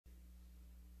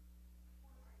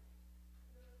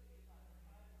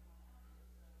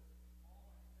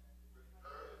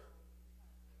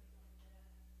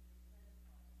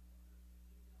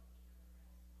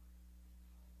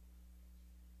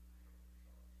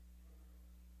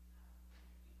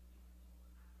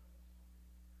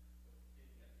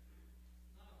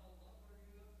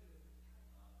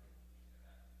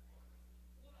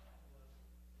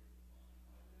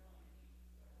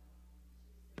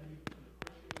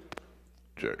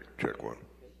Check one.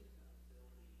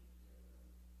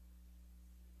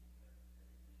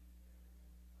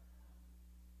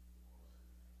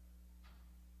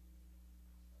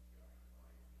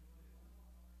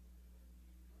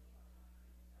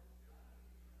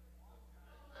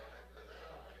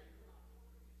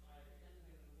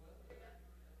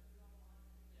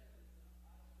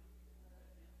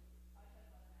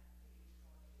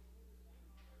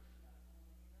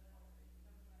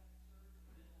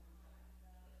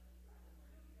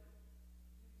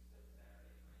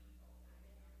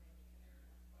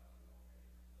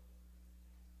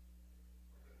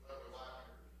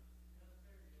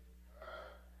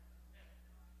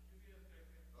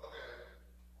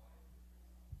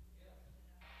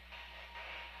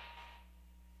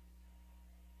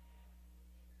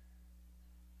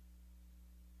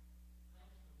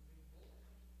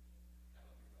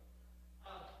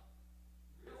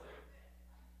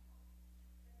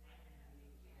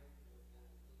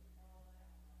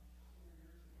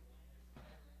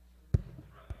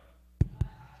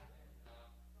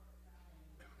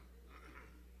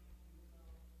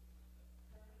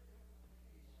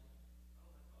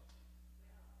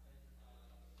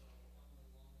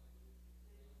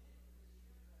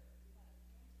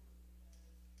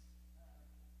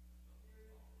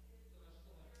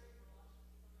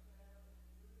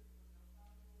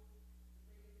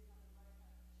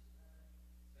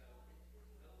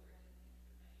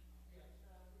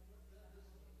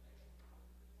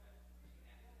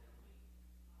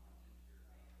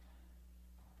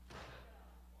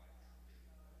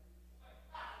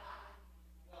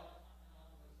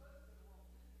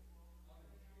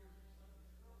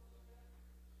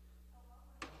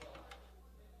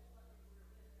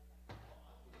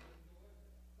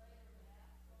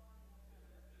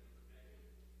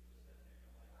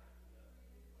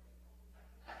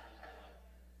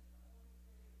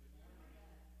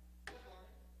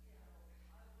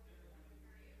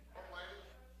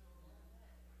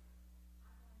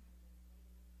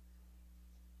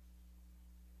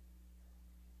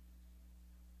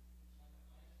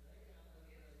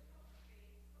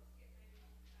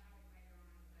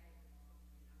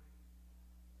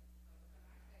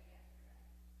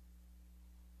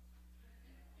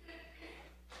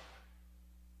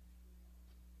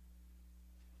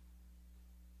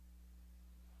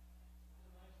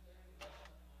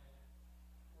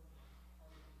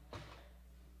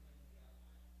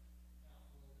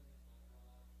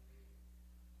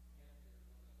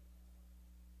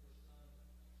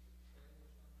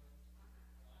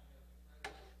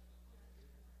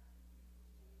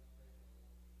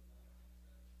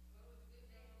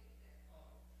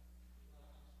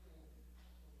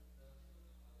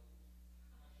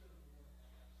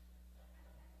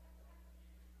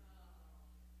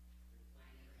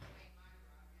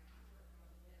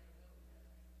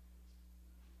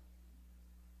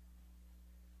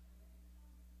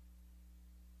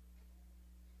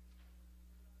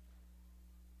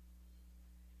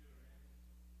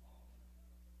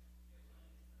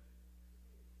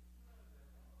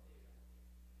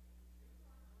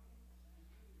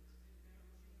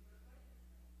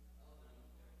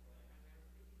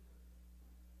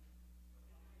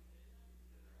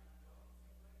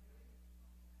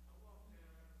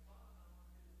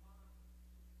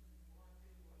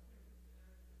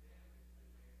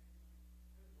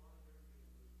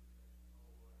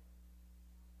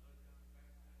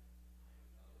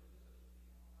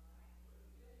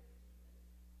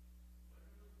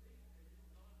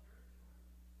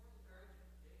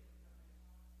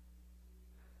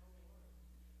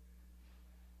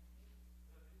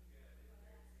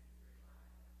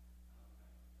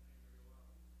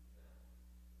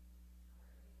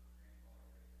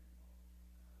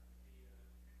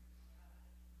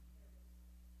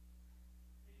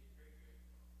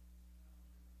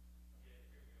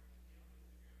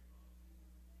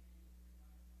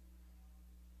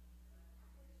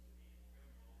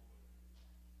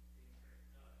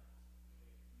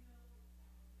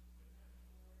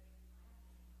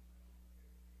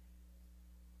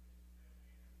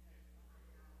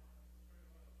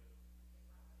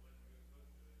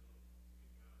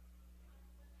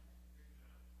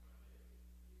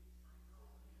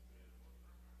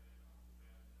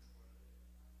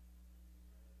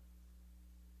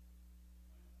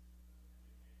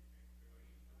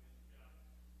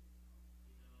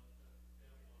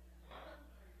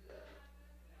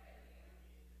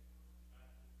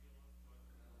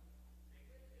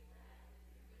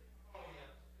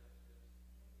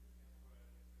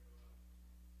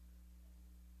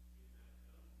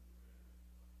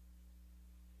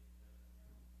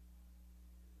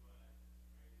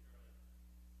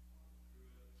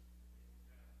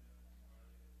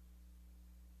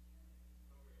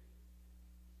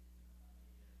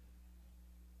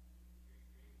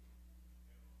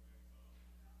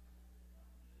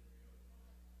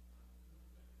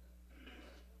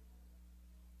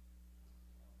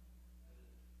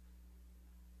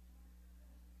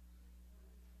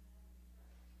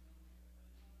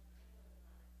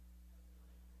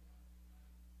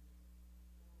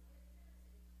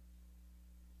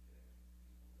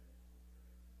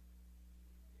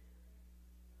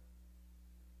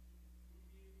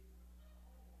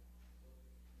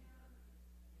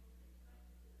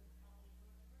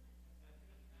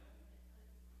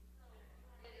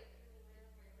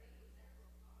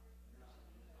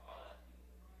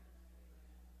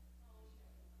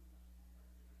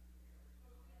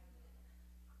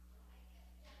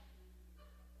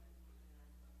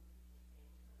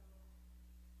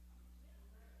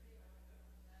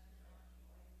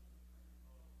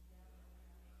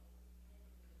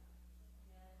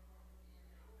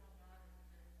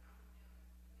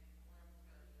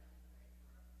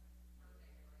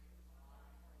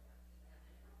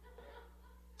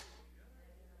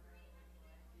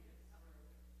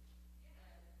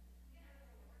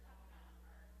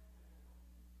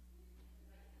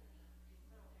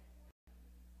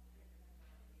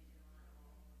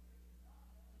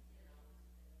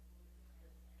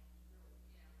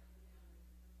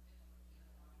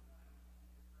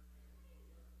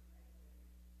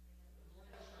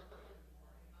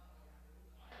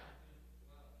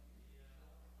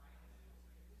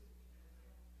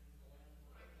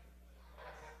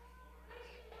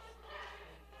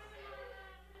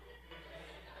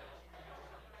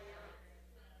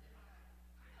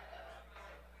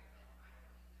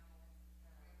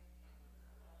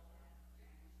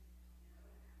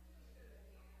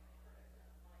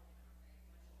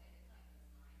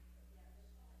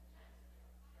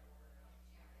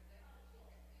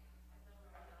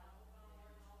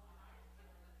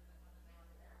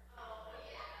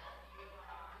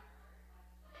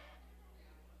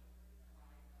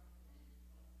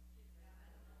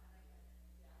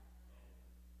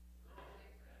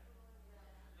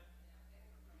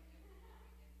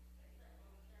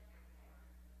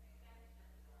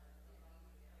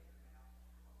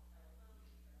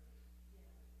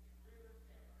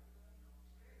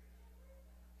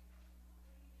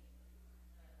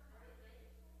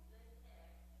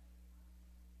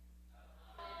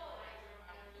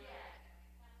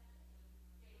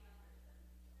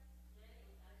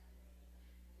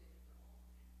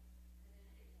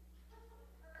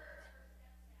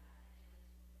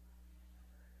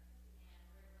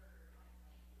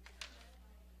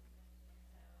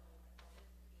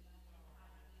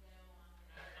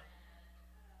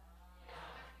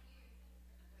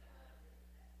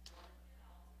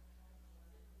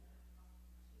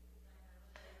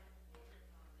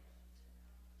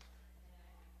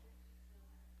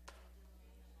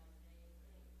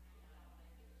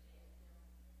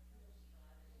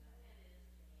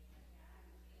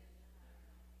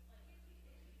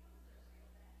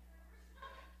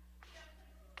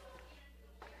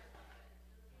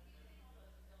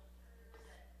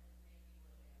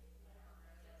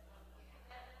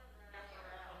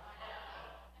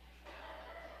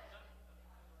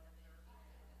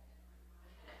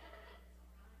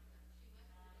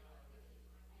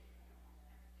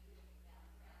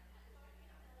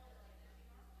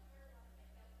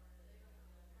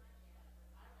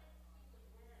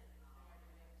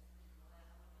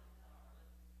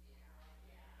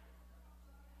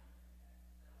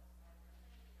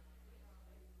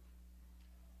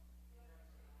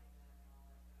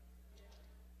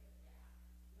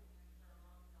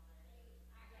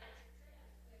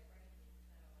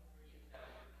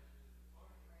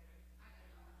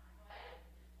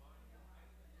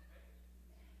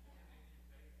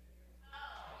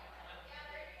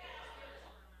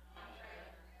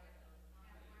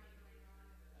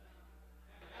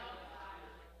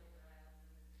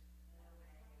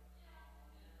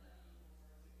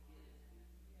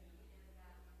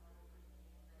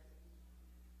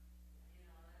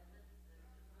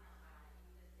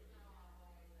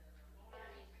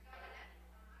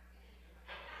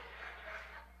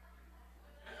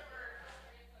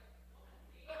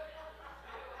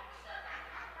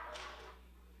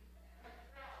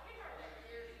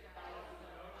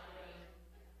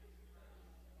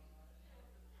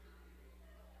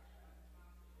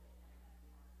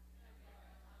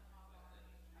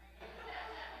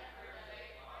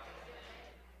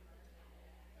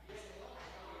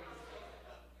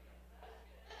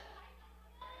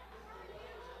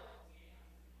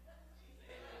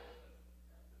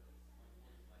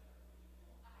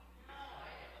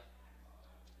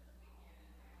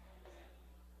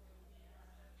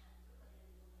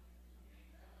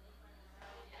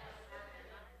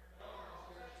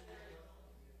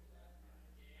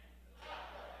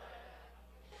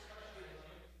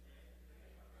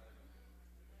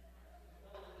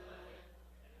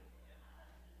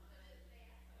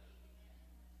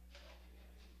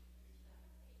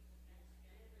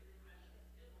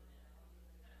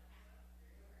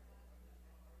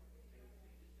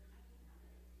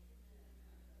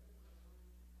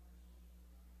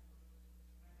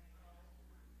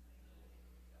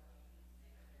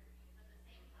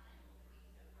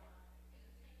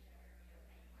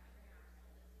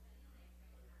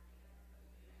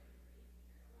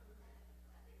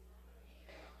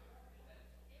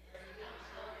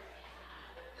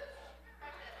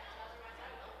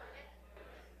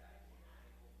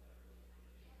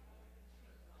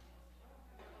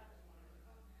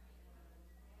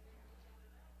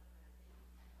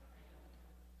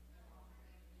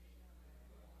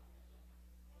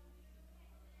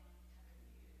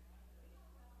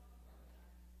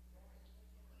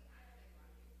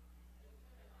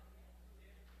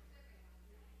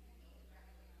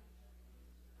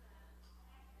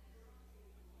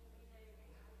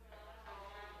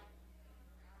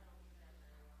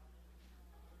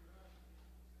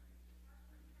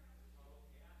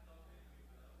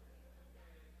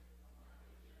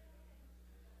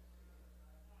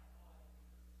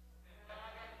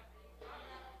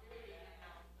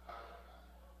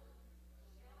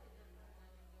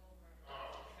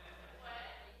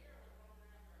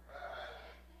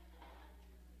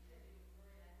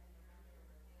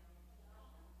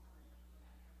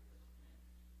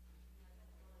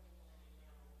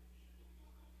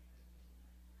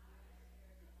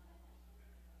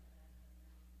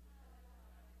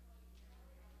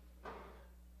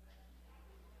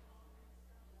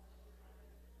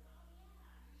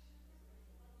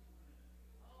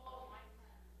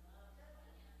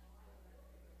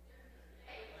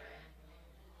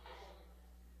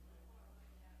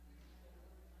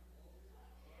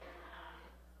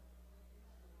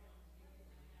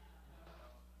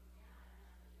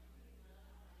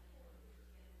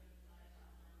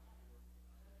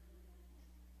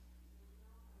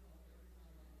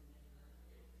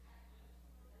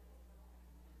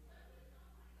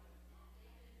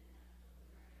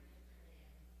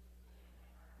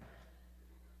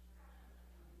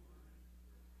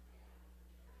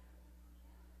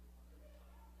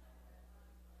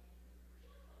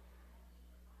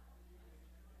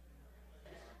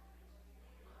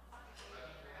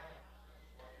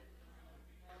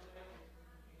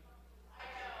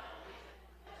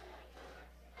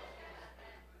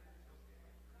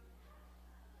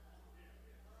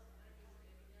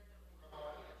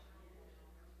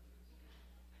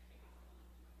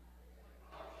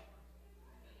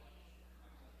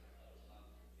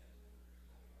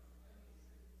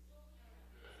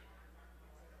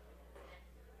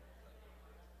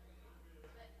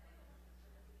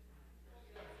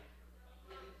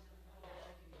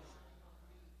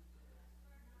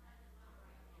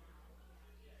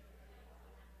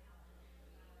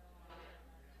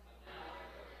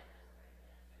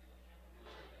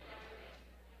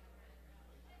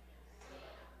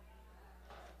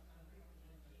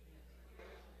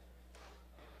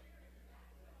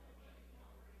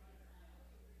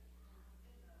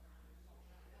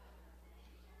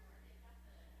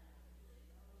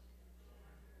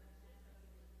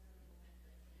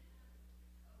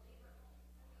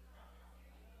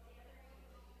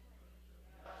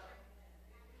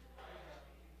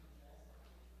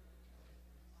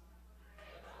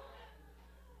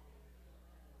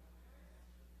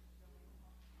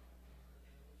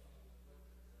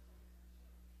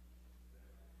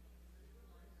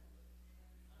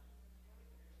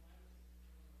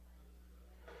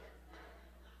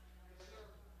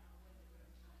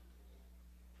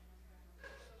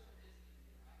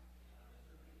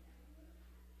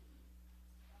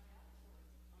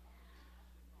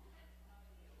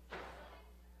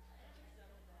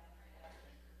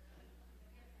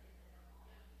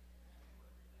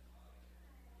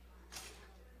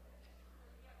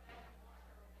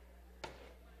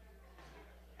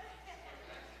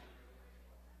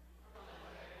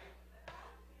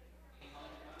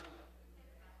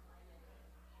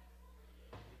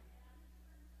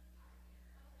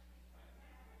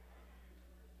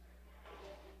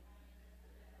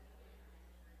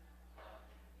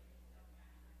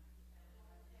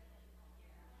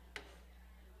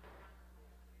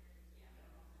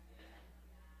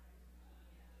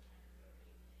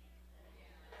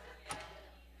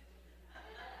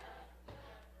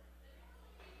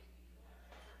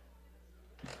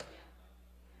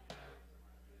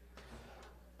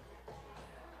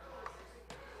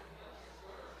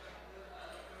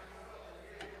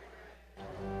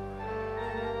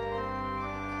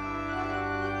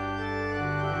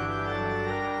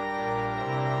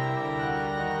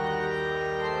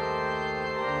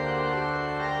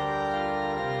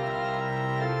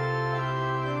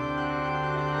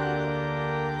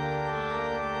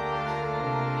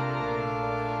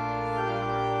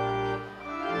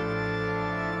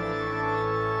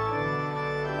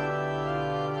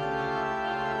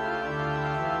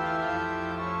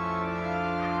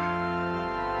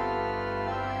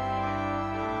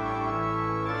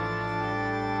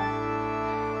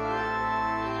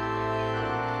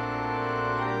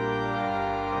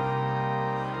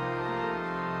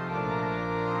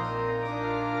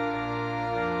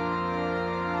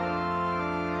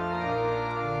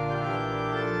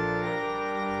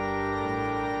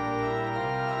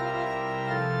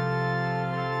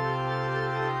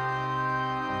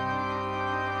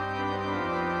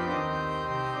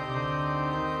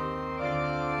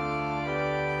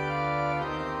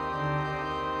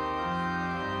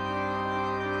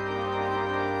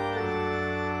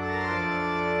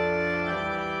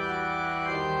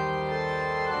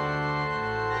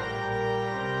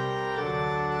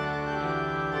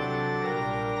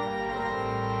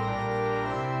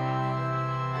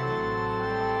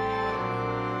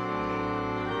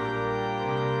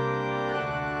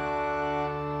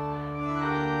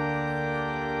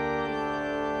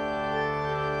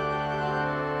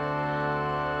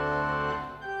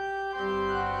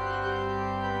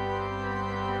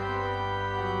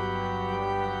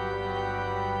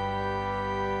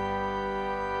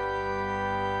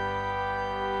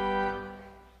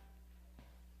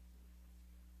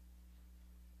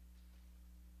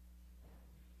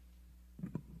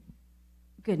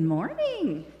 Good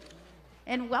morning,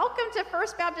 and welcome to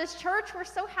First Baptist Church. We're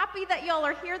so happy that y'all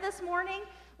are here this morning.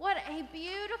 What a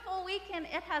beautiful weekend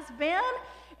it has been,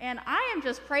 and I am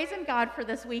just praising God for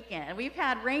this weekend. We've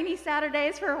had rainy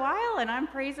Saturdays for a while, and I'm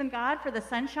praising God for the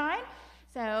sunshine.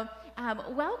 So,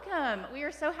 welcome. We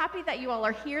are so happy that you all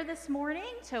are here this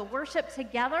morning to worship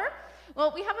together.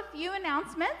 Well, we have a few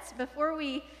announcements before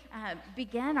we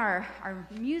begin our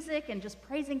music and just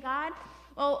praising God.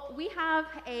 Well, we have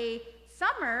a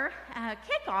summer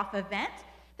kickoff event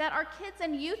that our kids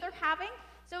and youth are having.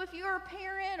 So if you're a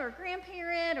parent or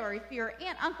grandparent, or if your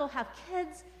aunt, uncle have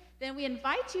kids, then we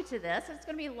invite you to this. It's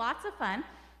going to be lots of fun.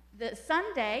 The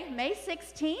Sunday, May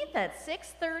 16th at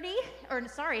 5:30,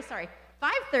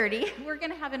 we're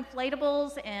going to have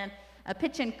inflatables and a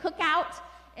pitch and cookout,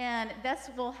 and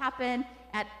this will happen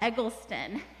at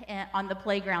Eggleston on the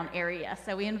playground area.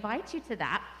 So we invite you to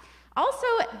that. Also,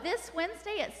 this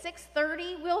Wednesday at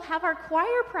 6:30, we'll have our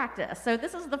choir practice. So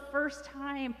this is the first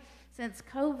time since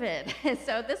COVID.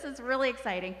 So this is really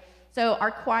exciting. So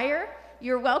our choir,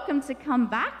 you're welcome to come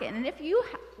back. And if you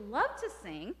love to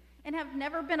sing and have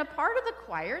never been a part of the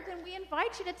choir, then we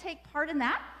invite you to take part in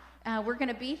that. We're going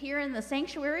to be here in the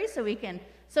sanctuary so we can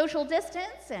social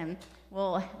distance, and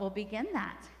we'll begin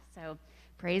that. So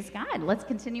praise God. Let's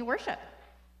continue worship.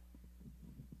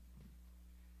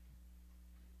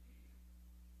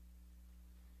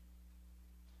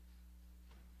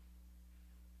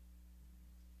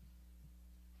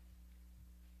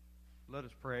 Let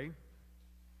us pray.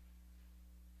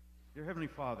 Dear Heavenly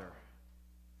Father,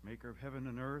 maker of heaven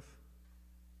and earth,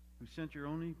 who sent your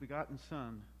only begotten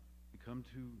Son to come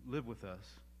to live with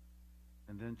us,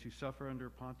 and then to suffer under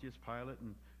Pontius Pilate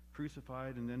and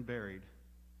crucified and then buried.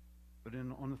 But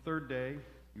on the third day,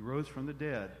 you rose from the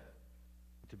dead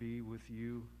to be with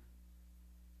you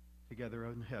together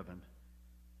in heaven.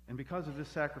 And because of this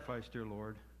sacrifice, dear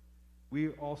Lord,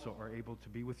 we also are able to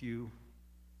be with you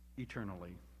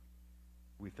eternally.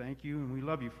 We thank you and we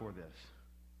love you for this.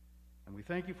 And we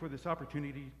thank you for this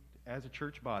opportunity as a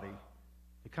church body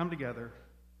to come together,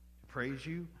 to praise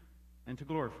you, and to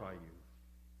glorify you.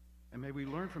 And may we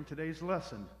learn from today's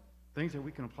lesson things that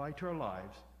we can apply to our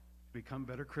lives to become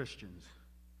better Christians.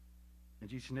 In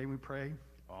Jesus' name we pray,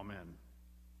 amen.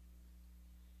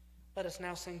 Let us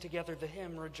now sing together the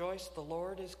hymn, Rejoice, the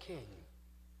Lord is King.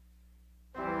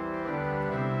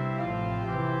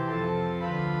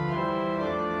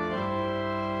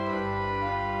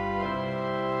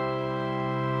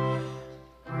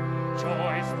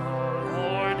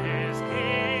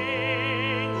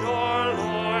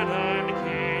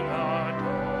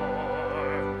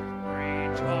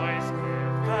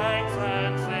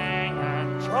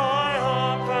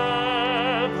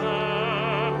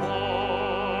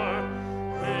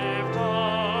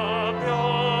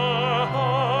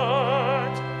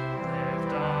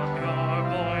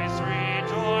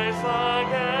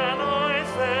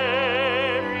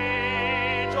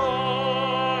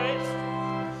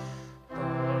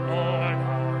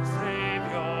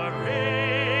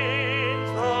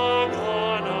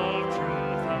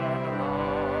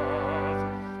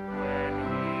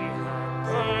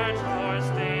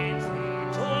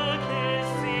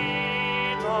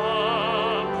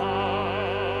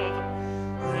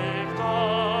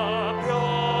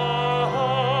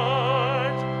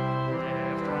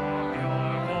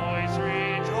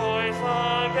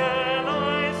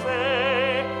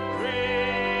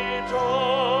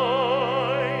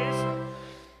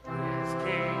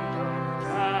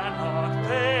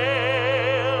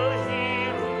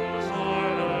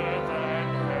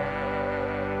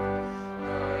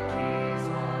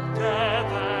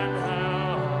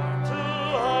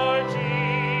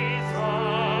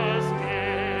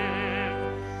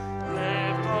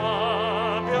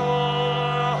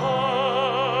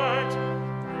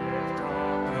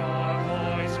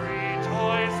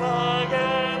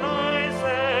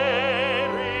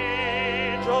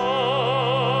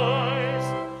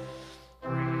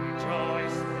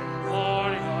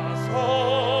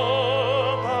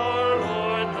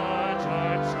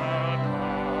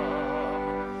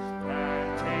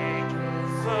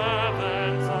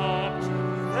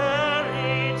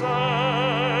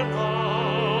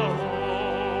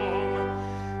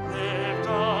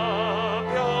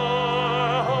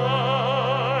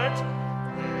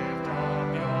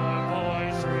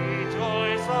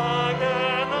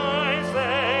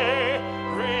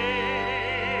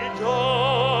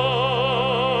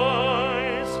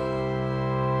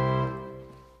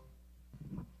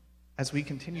 As we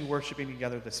continue worshiping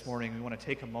together this morning, we want to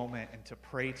take a moment and to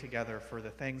pray together for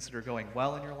the things that are going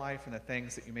well in your life and the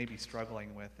things that you may be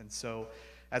struggling with. And so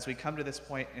As we come to this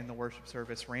point in the worship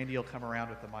service, Randy will come around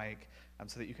with the mic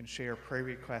so that you can share prayer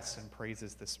requests and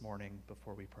praises this morning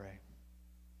before we pray.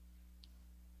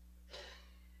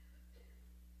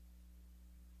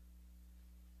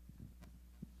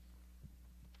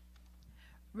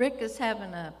 Rick is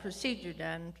having a procedure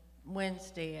done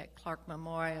Wednesday at Clark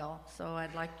Memorial, so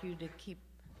I'd like you to keep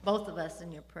both of us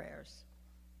in your prayers.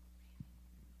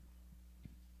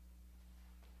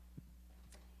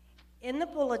 In the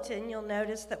bulletin, you'll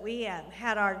notice that we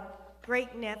had our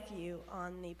great-nephew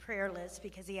on the prayer list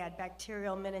because he had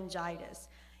bacterial meningitis.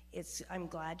 I'm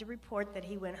glad to report that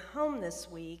he went home this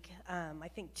week, I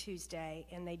think Tuesday,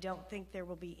 and they don't think there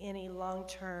will be any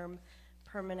long-term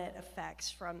permanent effects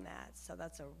from that. So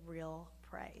that's a real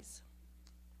praise.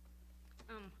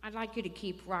 I'd like you to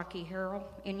keep Rocky Harrell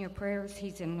in your prayers.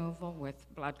 He's in Louisville with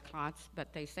blood clots,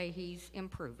 but they say he's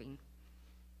improving.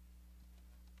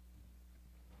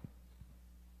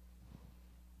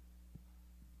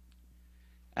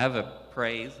 I have a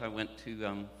praise. I went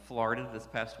to Florida this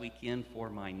past weekend for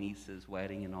my niece's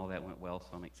wedding, and all that went well, so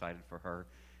I'm excited for her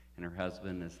and her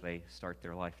husband as they start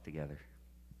their life together.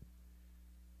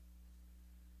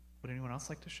 Would anyone else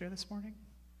like to share this morning?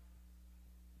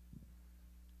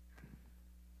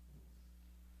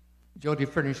 Jody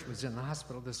Furnish was in the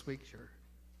hospital this week. Sure.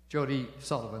 Jody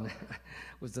Sullivan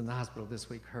was in the hospital this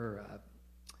week. Her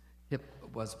hip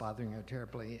was bothering her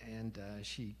terribly, and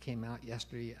she came out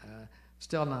yesterday.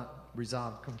 Still not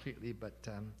resolved completely, but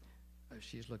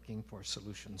she's looking for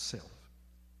solutions still.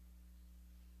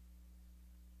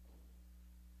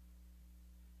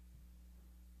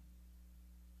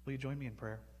 Will you join me in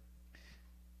prayer?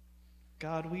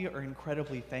 God, we are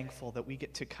incredibly thankful that we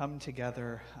get to come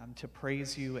together to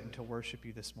praise you and to worship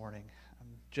you this morning,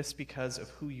 just because of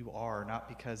who you are, not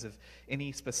because of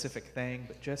any specific thing,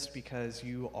 but just because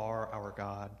you are our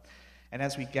God. And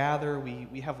as we gather,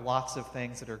 we have lots of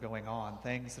things that are going on,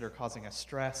 things that are causing us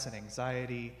stress and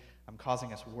anxiety,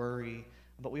 causing us worry,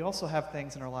 but we also have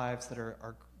things in our lives that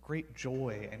are great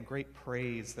joy and great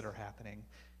praise that are happening.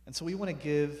 And so we want to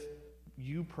give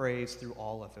you praise through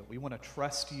all of it. We want to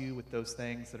trust you with those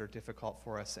things that are difficult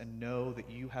for us and know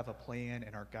that you have a plan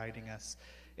and are guiding us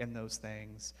in those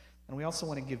things. And we also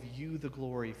want to give you the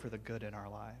glory for the good in our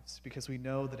lives because we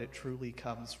know that it truly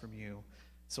comes from you.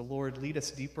 So Lord, lead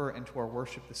us deeper into our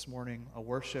worship this morning, a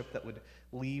worship that would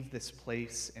leave this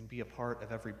place and be a part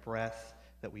of every breath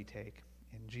that we take.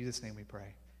 In Jesus' name we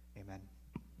pray. Amen.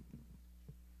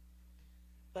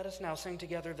 Let us now sing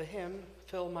together the hymn,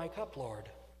 Fill My Cup, Lord.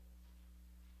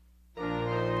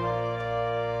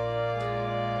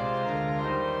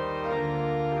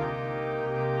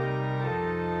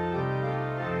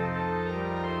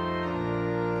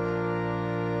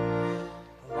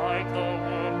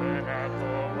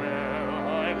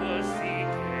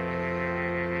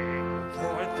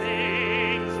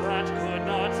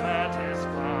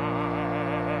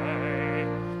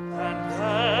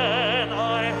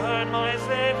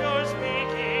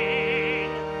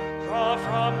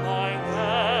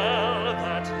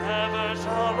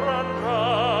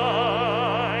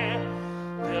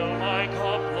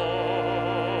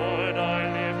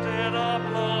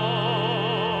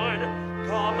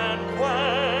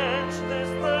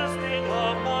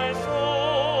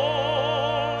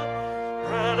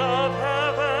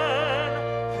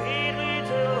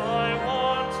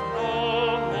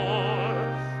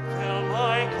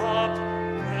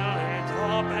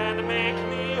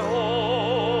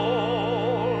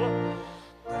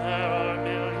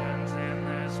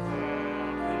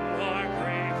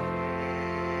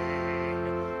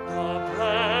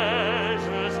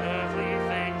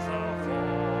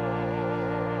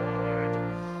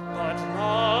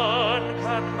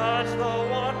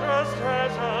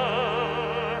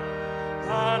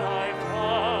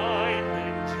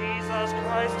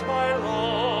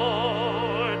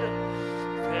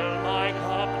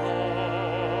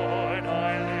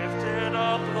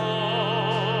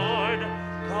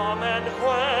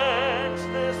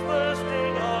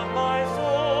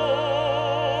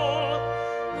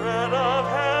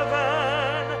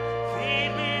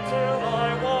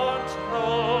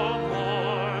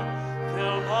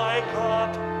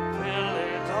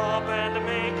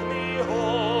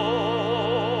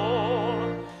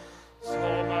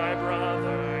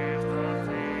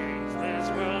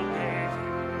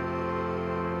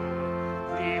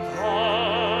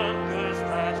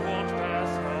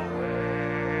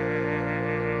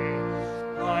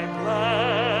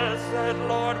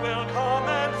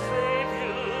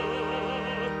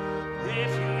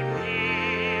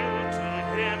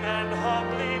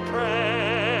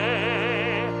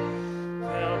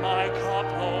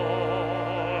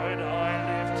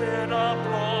 Bread of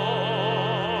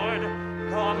Lord,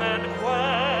 come and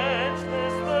quench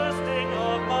this thirsting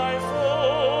of my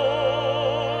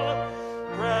soul.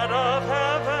 Bread of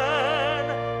heaven,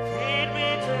 feed me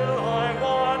till I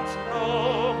want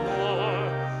no more.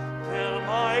 Fill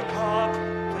my cup,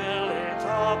 fill it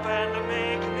up, and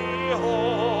make me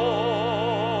whole.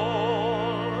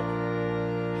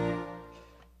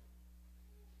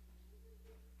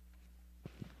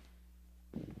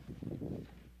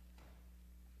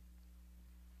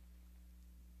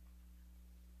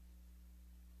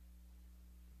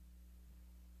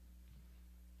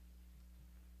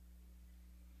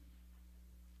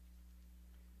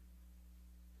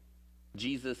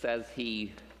 Jesus, as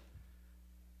he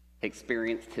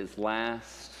experienced his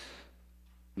last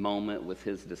moment with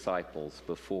his disciples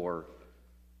before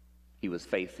he was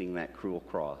facing that cruel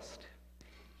cross,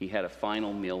 he had a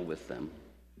final meal with them.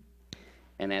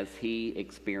 And as he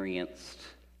experienced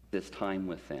this time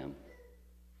with them,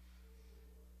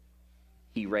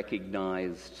 he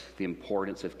recognized the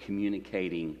importance of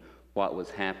communicating what was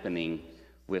happening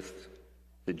with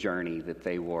the journey that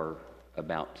they were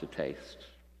about to taste.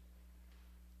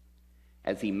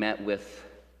 As he met with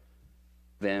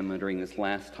them during this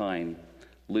last time,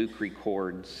 Luke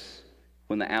records,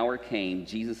 when the hour came,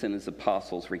 Jesus and his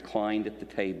apostles reclined at the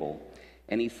table,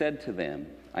 and he said to them,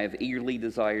 I have eagerly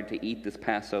desired to eat this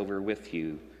Passover with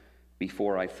you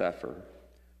before I suffer.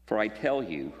 For I tell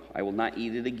you, I will not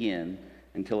eat it again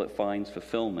until it finds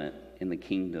fulfillment in the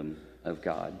kingdom of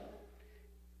God.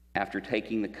 After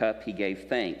taking the cup, he gave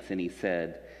thanks, and he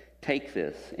said, take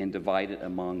this and divide it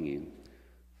among you.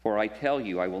 For I tell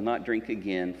you, I will not drink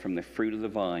again from the fruit of the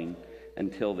vine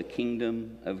until the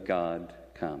kingdom of God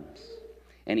comes.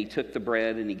 And he took the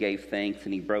bread, and he gave thanks,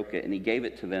 and he broke it, and he gave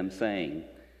it to them, saying,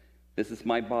 this is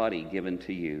my body given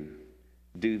to you.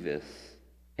 Do this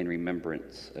in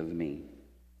remembrance of me.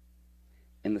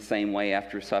 In the same way,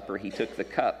 after supper, he took the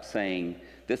cup, saying,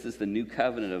 this is the new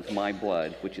covenant of my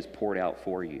blood, which is poured out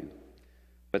for you.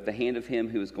 But the hand of him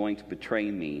who is going to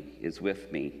betray me is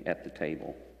with me at the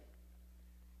table.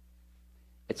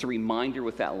 It's a reminder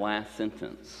with that last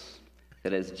sentence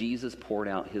that as Jesus poured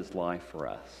out his life for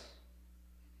us,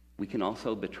 we can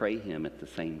also betray him at the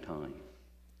same time.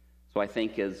 So I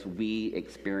think as we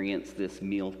experience this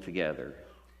meal together,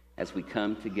 as we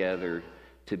come together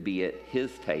to be at his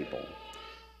table,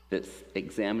 that's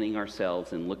examining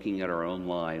ourselves and looking at our own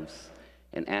lives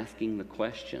and asking the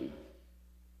question,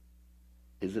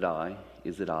 is it I?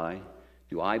 Is it I?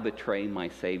 Do I betray my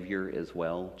Savior as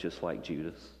well, just like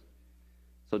Judas?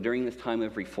 So during this time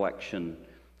of reflection,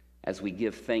 as we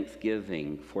give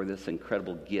thanksgiving for this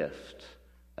incredible gift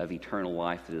of eternal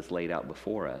life that is laid out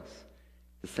before us,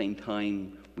 at the same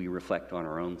time we reflect on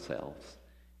our own selves.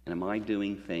 And am I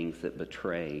doing things that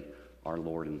betray our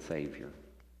Lord and Savior?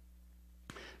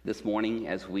 This morning,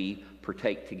 as we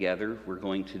partake together, we're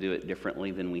going to do it differently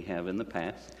than we have in the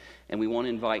past. And we want to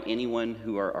invite anyone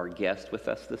who are our guests with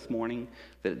us this morning,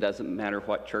 that it doesn't matter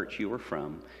what church you are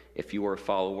from. If you are a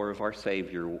follower of our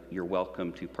Savior, you're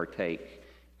welcome to partake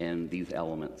in these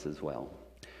elements as well.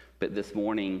 But this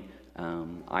morning,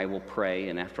 I will pray,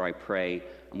 and after I pray,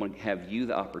 I'm going to have you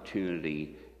the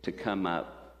opportunity to come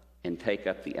up and take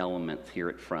up the elements here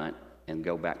at front and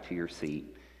go back to your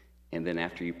seat. And then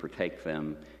after you partake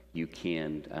them, you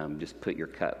can just put your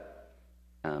cup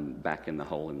back in the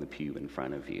hole in the pew in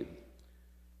front of you.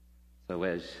 So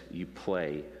as you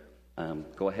play,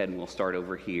 go ahead and we'll start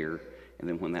over here. And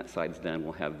then when that side's done,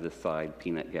 we'll have this side,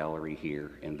 Peanut Gallery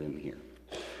here, and then here.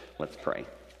 Let's pray.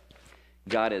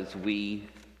 God, as we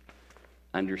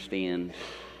understand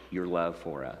your love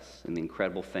for us and the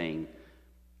incredible thing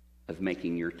of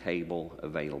making your table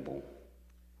available,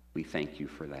 we thank you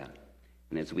for that.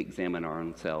 And as we examine our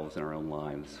own selves and our own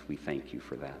lives, we thank you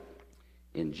for that.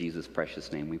 In Jesus'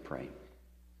 precious name we pray.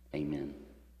 Amen.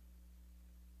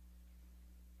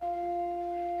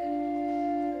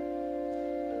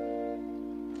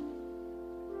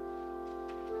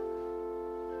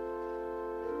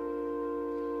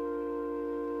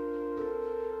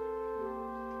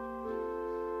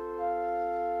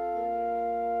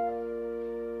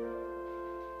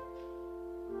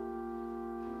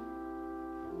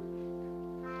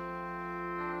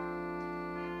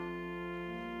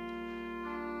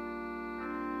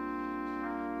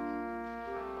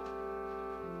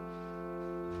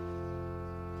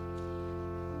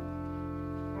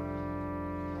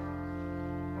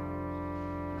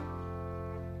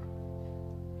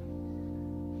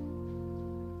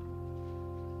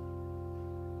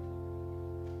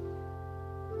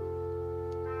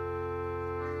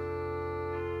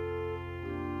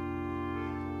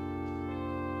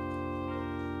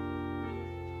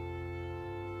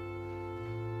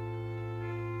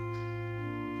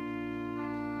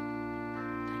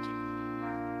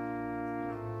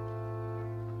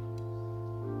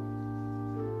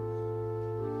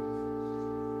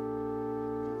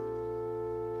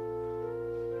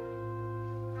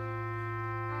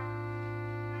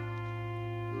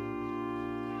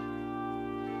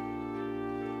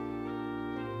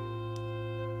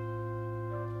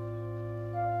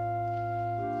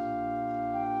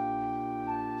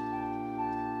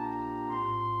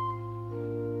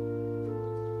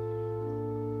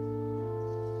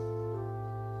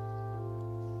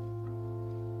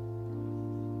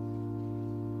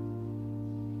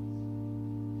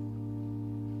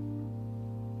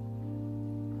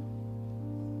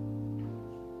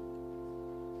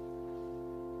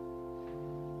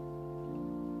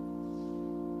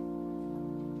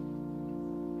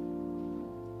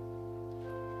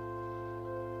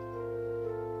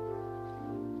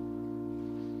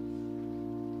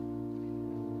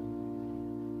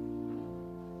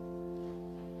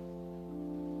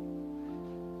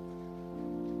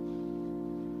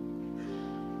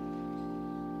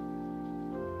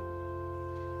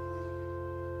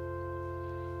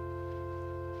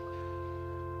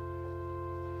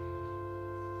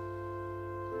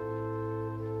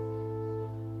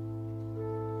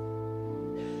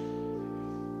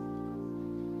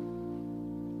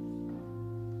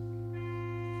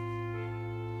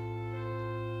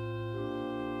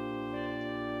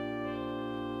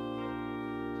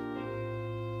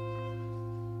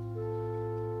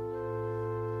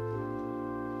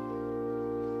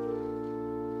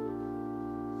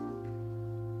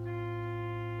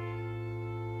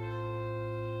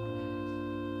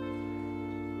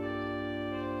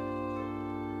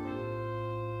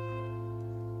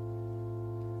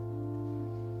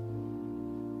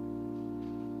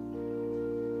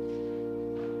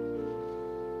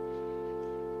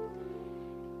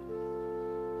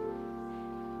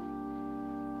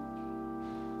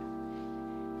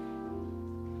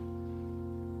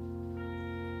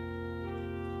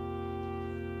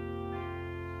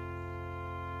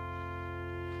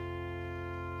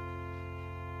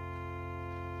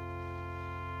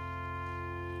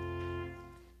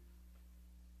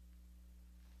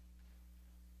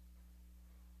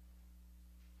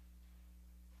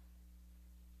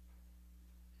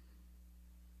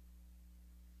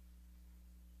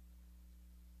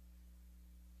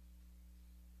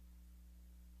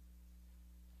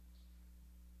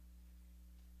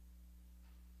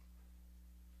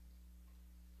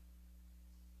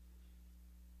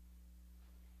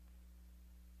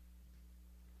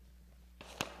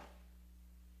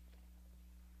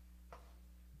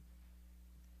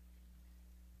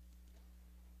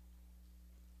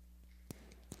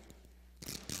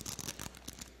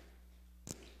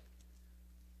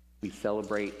 we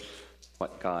celebrate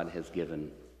what God has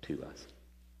given to us.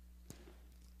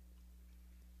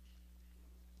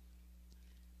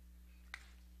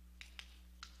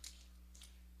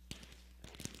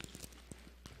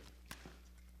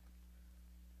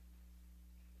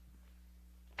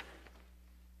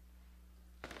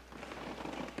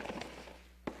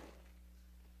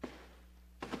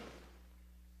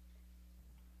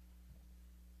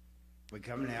 We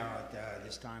come now at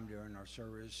this time during our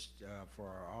service for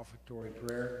our offertory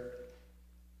prayer.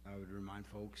 I would remind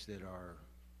folks that our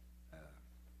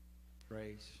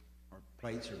trays or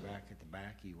plates are back at the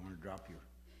back. You want to drop your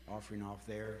offering off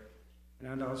there. And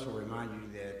I'd also remind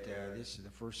you that this is the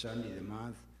first Sunday of the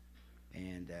month,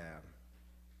 and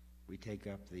we take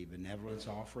up the benevolence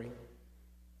offering.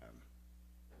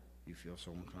 If you feel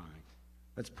so inclined.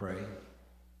 Let's pray.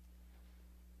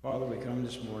 Father, we come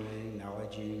this morning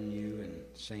acknowledging you and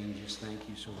saying just thank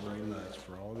you so very much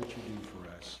for all that you do for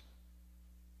us.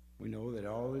 We know that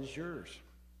all is yours,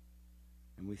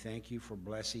 and we thank you for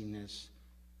blessing us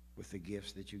with the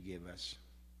gifts that you give us.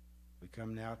 We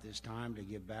come now at this time to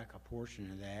give back a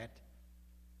portion of that,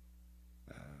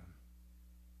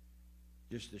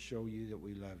 just to show you that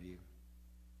we love you.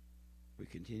 We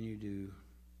continue to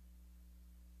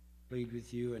plead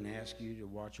with you and ask you to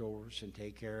watch over us and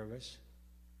take care of us.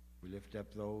 We lift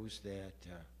up those that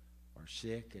are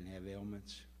sick and have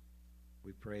ailments.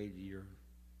 We pray to your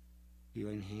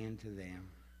healing hand to them.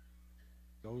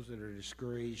 Those that are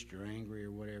discouraged or angry or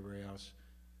whatever else,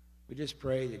 we just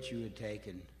pray that you would take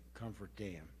and comfort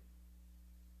them.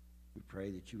 We pray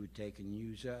that you would take and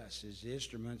use us as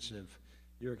instruments of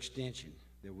your extension,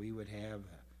 that we would have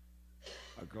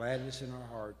a gladness in our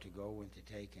heart to go and to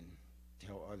take and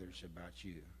tell others about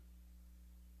you.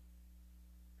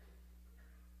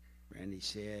 Randy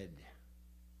said,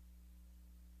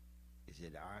 is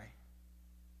it I?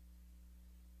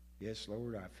 Yes,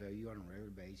 Lord, I fail you on a regular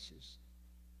basis.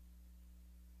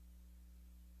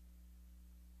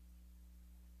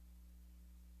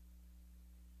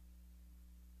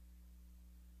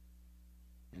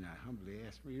 And I humbly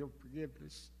ask for your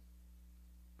forgiveness.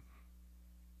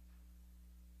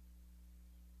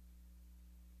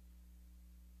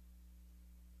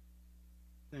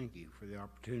 Thank you for the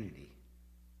opportunity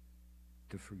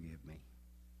to forgive me.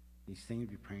 These things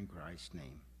we pray in Christ's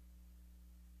name.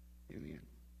 Amen.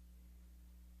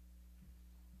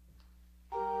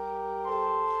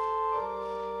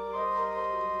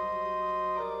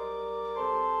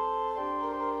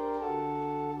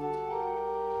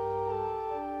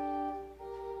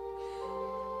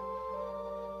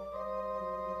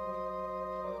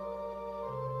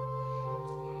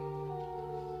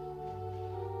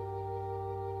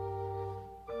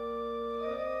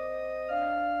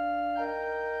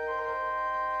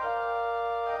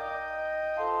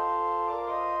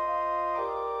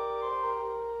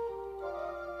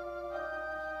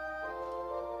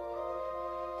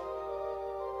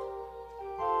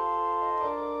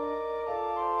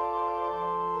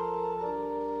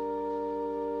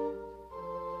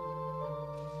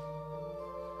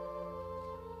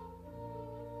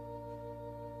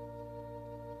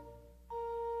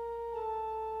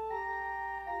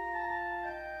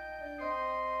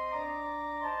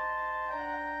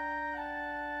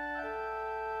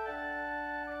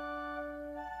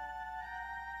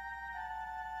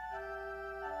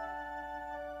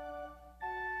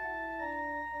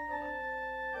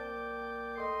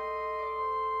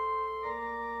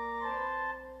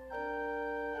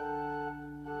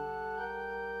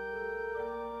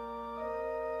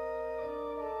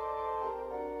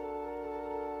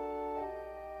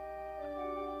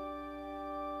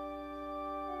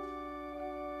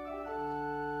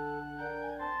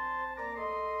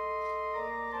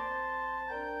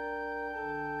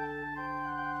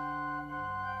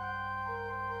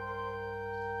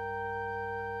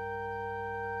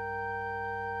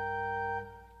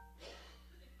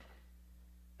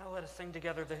 Let us sing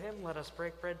together the hymn, Let Us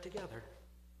Break Bread Together.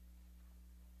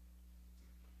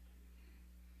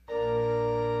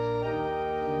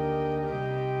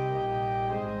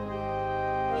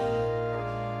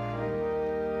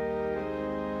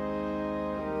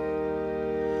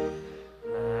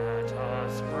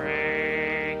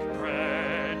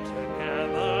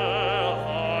 Together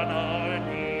on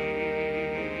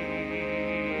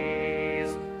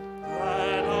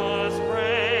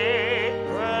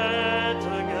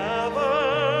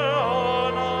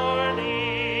our knees.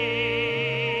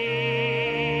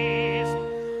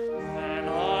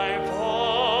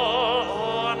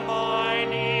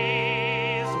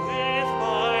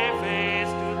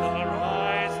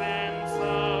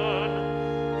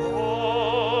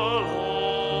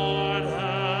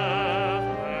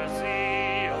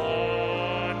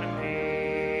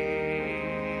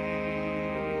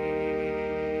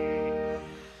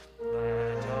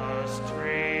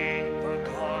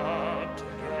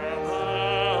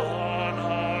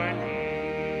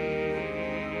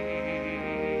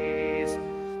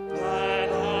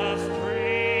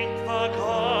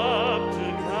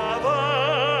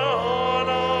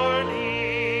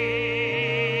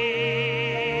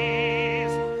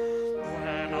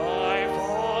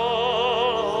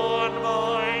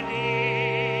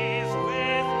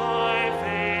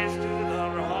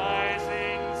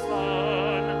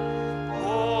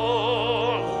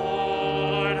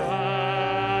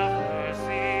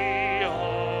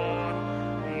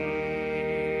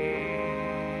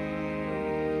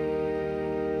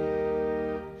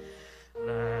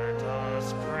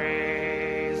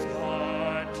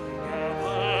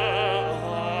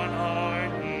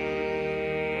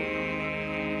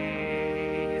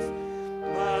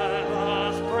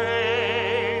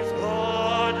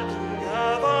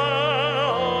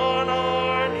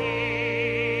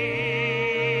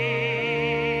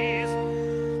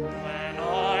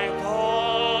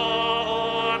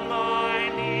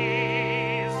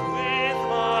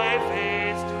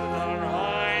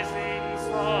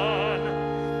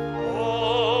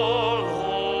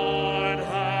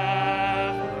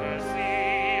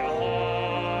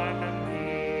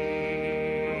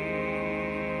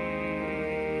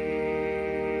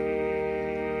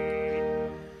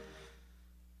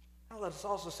 Let's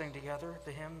also sing together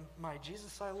the hymn, My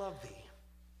Jesus, I Love Thee.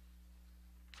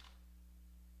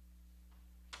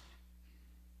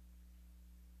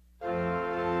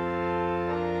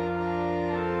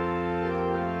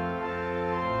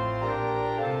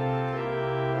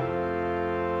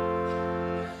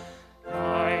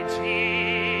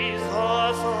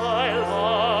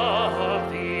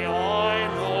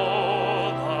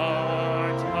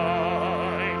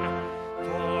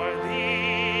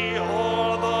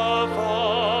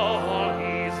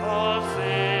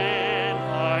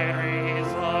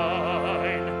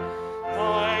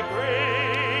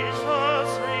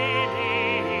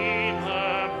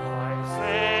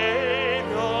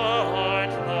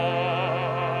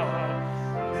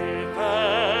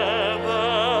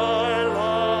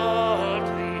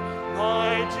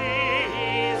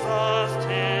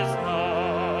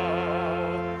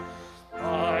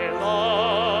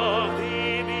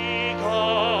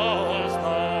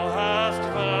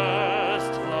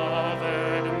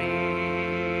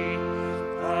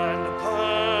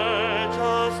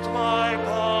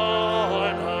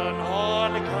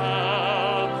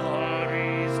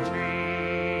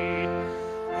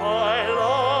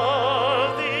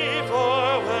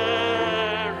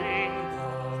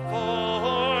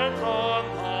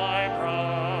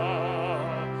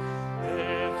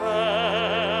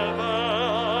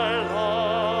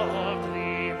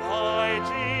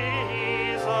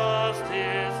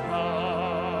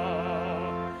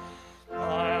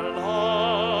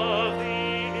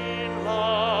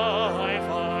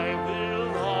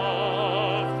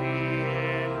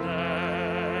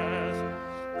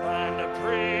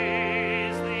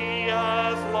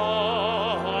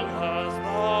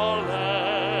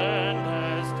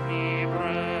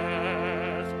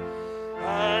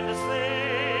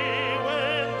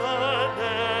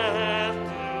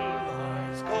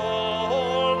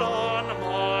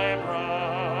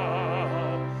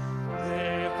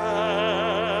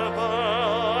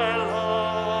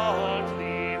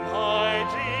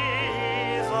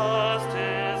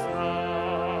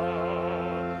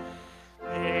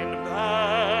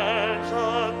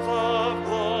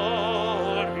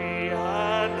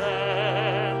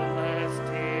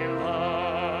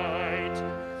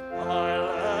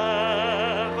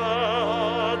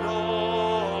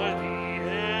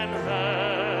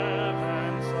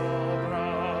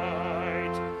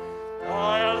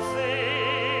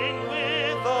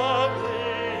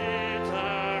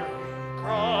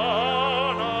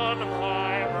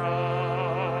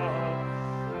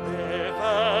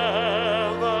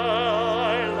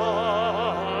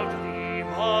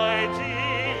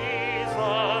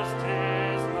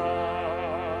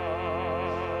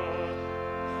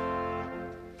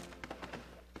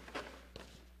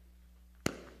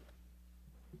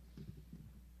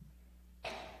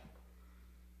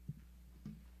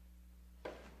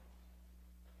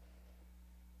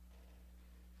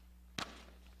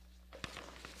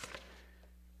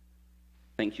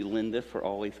 Thank you, Linda, for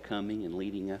always coming and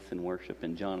leading us in worship.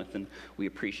 And Jonathan, we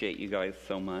appreciate you guys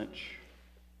so much.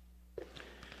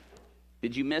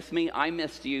 Did you miss me? I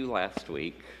missed you last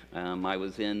week. I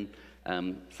was in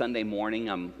Sunday morning.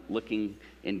 I'm looking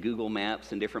in Google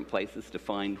Maps and different places to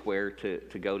find where to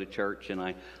go to church, and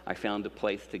I found a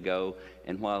place to go.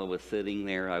 And while I was sitting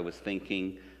there, I was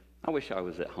thinking, I wish I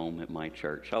was at home at my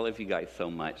church. I love you guys so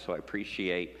much, so I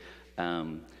appreciate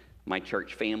my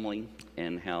church family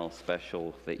and how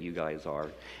special that you guys are.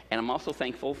 And I'm also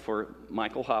thankful for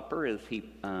Michael Hopper as he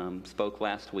spoke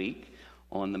last week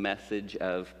on the message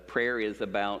of prayer is it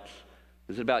about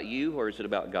you or is it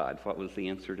about God? What was the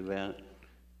answer to that?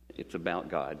 It's about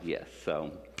God, yes.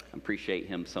 So I appreciate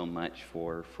him so much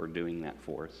for doing that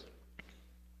for us.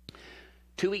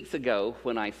 2 weeks ago,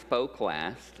 when I spoke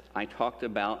last, I talked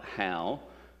about how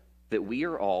that we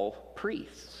are all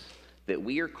priests, that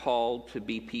we are called to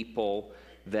be people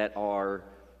that are,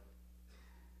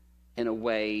 in a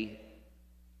way,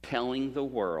 telling the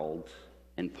world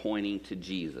and pointing to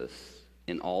Jesus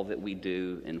in all that we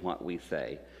do and what we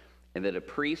say. And that a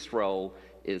priest's role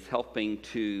is helping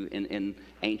to, in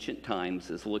ancient times,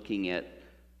 is looking at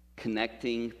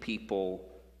connecting people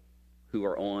who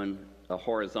are on a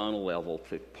horizontal level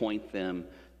to point them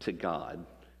to God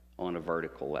on a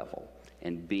vertical level,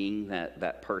 and being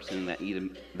that person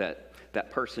that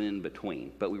person in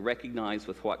between. But we recognize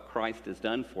with what Christ has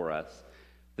done for us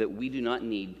that we do not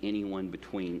need anyone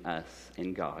between us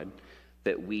and God,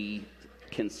 that we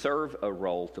can serve a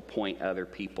role to point other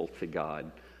people to God.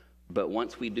 But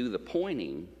once we do the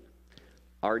pointing,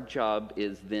 our job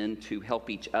is then to help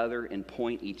each other and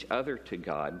point each other to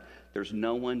God. There's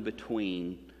no one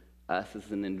between us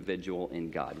as an individual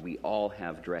and God. We all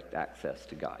have direct access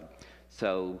to God.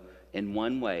 So in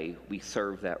one way, we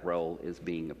serve that role as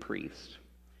being a priest.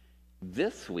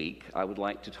 This week, I would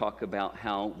like to talk about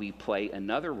how we play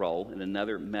another role and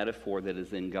another metaphor that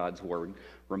is in God's Word,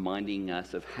 reminding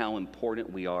us of how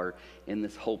important we are in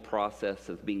this whole process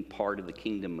of being part of the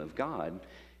kingdom of God,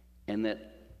 and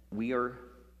that we are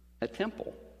a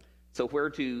temple. So where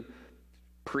do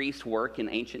priests work in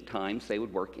ancient times? They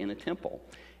would work in a temple.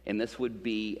 And this would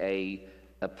be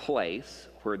a place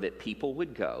where that people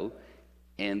would go,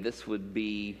 and this would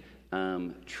be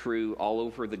true all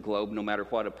over the globe, no matter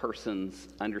what a person's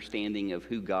understanding of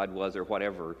who God was or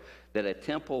whatever, that a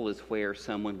temple is where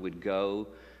someone would go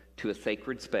to a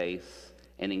sacred space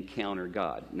and encounter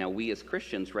God. Now, we as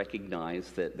Christians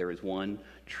recognize that there is one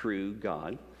true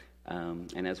God,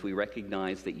 and as we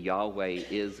recognize that Yahweh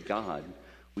is God,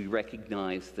 we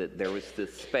recognize that there was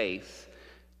this space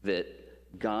that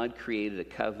God created a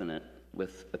covenant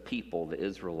with the people, the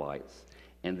Israelites,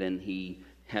 and then he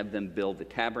had them build the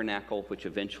tabernacle, which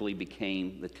eventually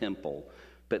became the temple.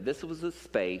 But this was a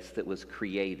space that was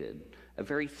created, a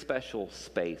very special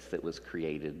space that was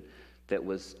created, that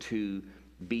was to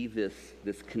be this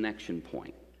connection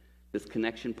point. This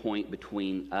connection point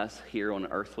between us here on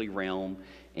the earthly realm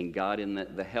and God in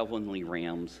the heavenly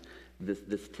realms.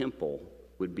 This temple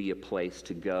would be a place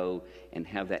to go and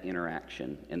have that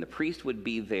interaction. And the priest would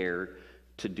be there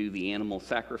to do the animal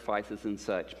sacrifices and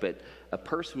such, but a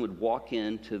person would walk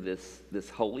into this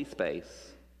holy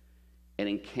space and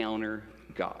encounter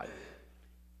God.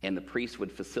 And the priest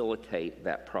would facilitate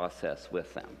that process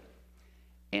with them.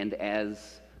 And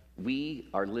as we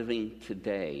are living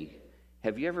today,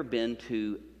 have you ever been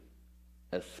to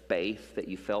a space that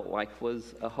you felt like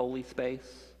was a holy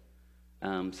space?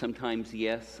 Sometimes,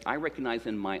 yes. I recognize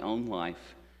in my own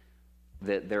life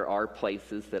that there are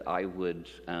places that I would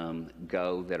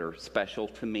go that are special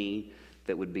to me,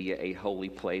 that would be a holy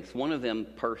place. One of them,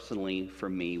 personally, for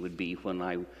me, would be when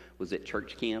I was at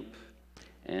church camp.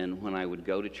 And when I would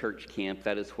go to church camp,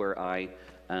 that is where I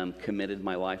committed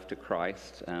my life to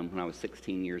Christ when I was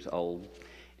 16 years old.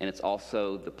 And it's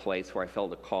also the place where I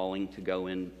felt a calling to go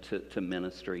into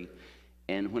ministry.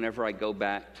 And whenever I go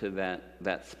back to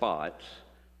that spot,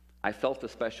 I felt a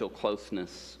special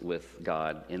closeness with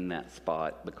God in that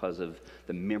spot because of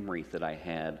the memories that I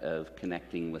had of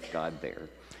connecting with God there.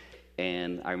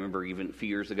 And I remember even a few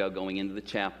years ago going into the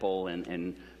chapel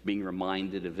and being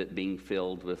reminded of it being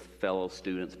filled with fellow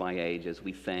students my age as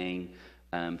we sang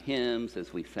hymns,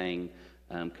 as we sang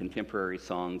contemporary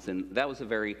songs. And that was a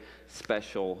very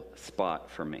special spot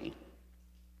for me.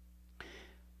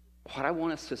 What I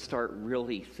want us to start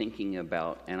really thinking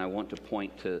about, and I want to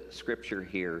point to Scripture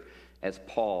here as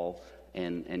Paul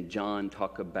and John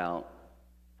talk about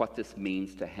what this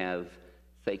means to have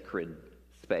sacred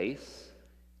space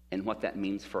and what that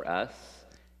means for us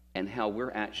and how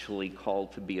we're actually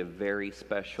called to be a very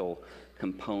special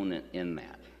component in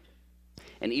that.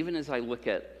 And even as I look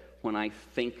at when I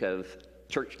think of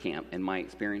church camp and my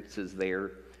experiences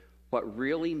there, what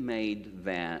really made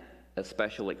that a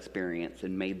special experience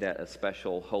and made that a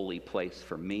special holy place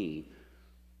for me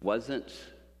wasn't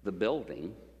the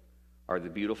building or the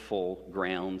beautiful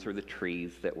grounds or the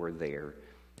trees that were there.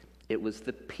 It was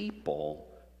the people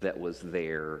that was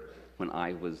there when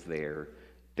I was there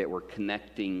that were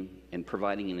connecting and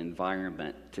providing an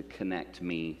environment to connect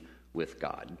me with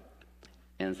God.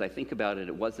 And as I think about it,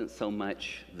 it wasn't so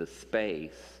much the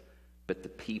space, but the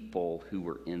people who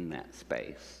were in that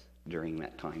space during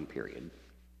that time period.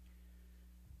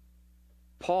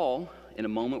 Paul, in a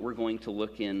moment, we're going to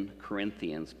look in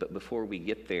Corinthians, but before we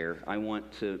get there, I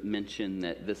want to mention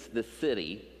that this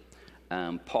city,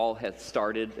 Paul had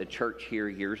started a church here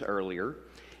years earlier,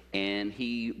 and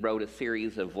he wrote a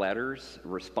series of letters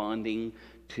responding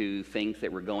to things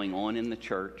that were going on in the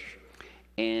church.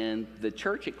 And the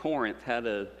church at Corinth had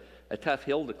a tough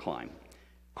hill to climb.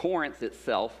 Corinth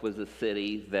itself was a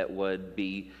city that would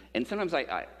be, and sometimes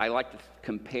I like to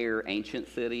compare ancient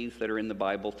cities that are in the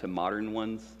Bible to modern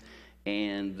ones.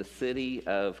 And the city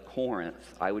of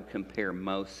Corinth, I would compare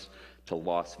most to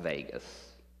Las Vegas,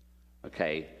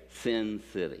 okay, Sin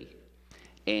City.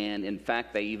 And in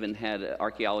fact, they even had,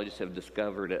 archaeologists have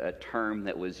discovered a term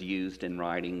that was used in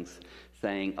writings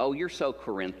saying, oh, you're so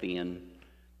Corinthian,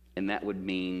 and that would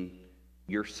mean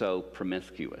you're so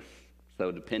promiscuous.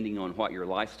 So depending on what your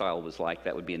lifestyle was like,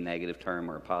 that would be a negative term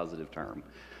or a positive term.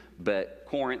 But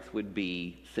Corinth would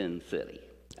be Sin City.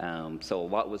 So a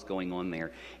lot was going on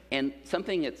there. And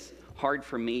something that's hard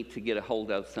for me to get a hold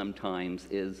of sometimes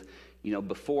is, you know,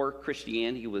 before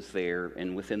Christianity was there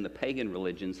and within the pagan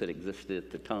religions that existed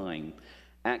at the time,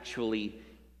 actually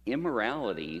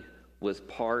immorality was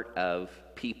part of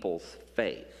people's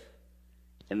faith.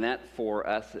 And that for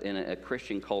us in a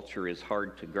Christian culture is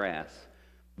hard to grasp.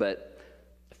 But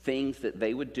things that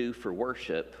they would do for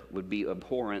worship would be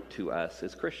abhorrent to us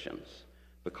as Christians.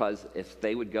 Because if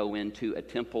they would go into a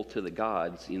temple to the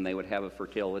gods, and they would have a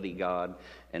fertility god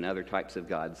and other types of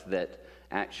gods, that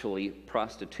actually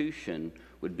prostitution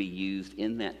would be used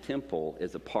in that temple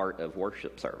as a part of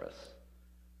worship service.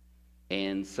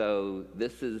 And so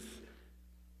this is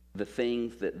the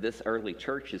things that this early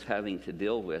church is having to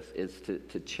deal with, is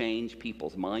to change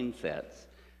people's mindsets,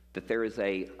 that there is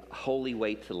a holy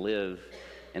way to live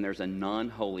and there's a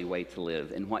non-holy way to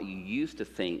live. And what you used to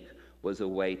think was a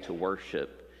way to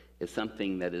worship is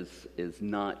something that is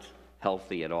not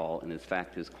healthy at all, and in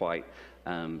fact is quite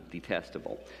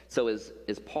detestable. So as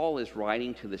Paul is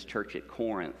writing to this church at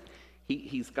Corinth,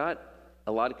 he's got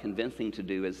a lot of convincing to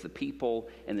do as the people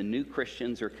and the new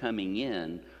Christians are coming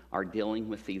in are dealing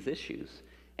with these issues.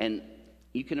 And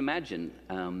you can imagine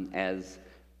as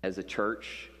a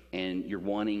church, and you're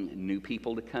wanting new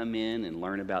people to come in and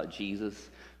learn about Jesus,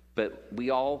 but we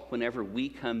all, whenever we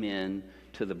come in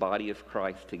to the body of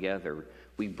Christ together,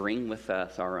 we bring with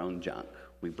us our own junk.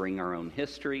 We bring our own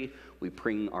history, we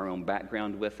bring our own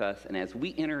background with us, and as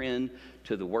we enter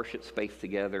into the worship space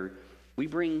together, we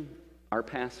bring our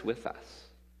past with us.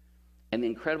 And the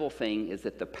incredible thing is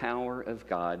that the power of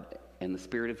God and the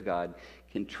Spirit of God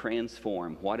can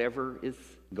transform whatever is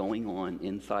going on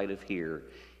inside of here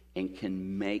and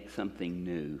can make something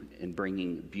new and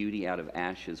bringing beauty out of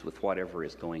ashes with whatever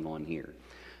is going on here.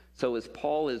 So as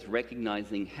Paul is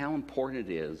recognizing how important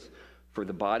it is for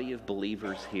the body of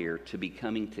believers here to be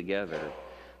coming together,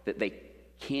 that they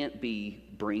can't be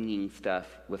bringing stuff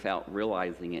without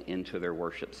realizing it into their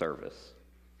worship service.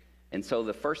 And so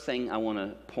the first thing I want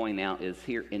to point out is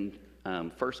here in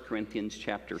 1 Corinthians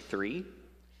chapter 3,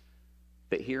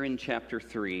 that here in chapter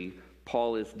 3,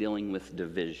 Paul is dealing with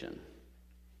division.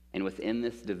 And within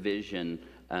this division,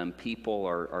 people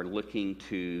are looking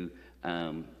to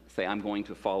say, I'm going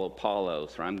to follow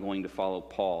Apollos, or I'm going to follow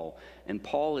Paul. And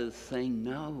Paul is saying,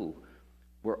 no,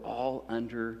 we're all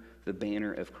under the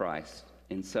banner of Christ.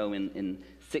 And so in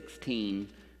 16,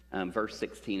 verse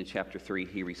 16 of chapter 3,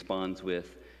 he responds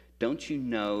with, don't you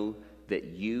know that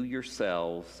you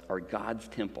yourselves are God's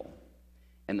temple,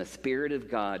 and the Spirit of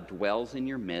God dwells in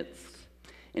your midst?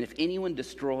 And if anyone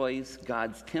destroys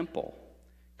God's temple,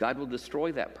 God will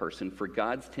destroy that person, for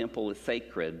God's temple is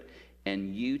sacred,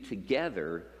 and you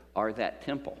together are that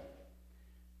temple.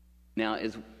 Now,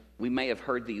 as we may have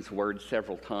heard these words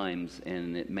several times,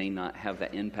 and it may not have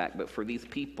that impact, but for these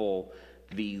people,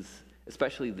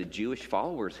 especially the Jewish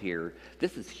followers here,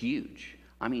 this is huge.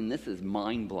 I mean, this is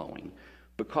mind-blowing,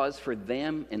 because for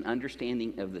them, an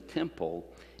understanding of the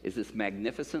temple is this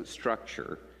magnificent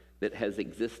structure that has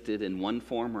existed in one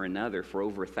form or another for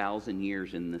over 1,000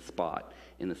 years in this spot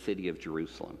in the city of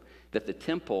Jerusalem. That the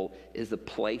temple is a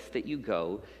place that you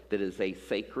go that is a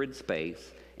sacred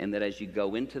space, and that as you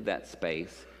go into that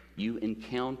space, you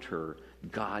encounter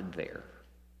God there.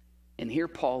 And here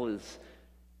Paul is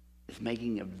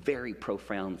making a very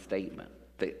profound statement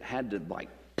that had to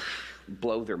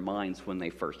blow their minds when they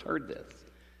first heard this.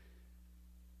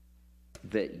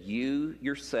 That you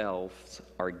yourselves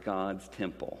are God's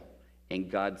temple, and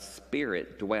God's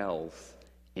Spirit dwells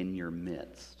in your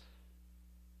midst.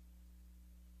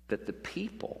 That the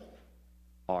people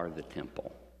are the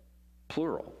temple,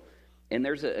 plural. And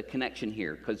there's a connection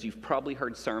here, because you've probably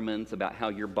heard sermons about how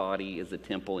your body is a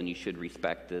temple and you should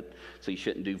respect it, so you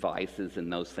shouldn't do vices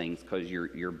and those things because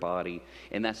your body,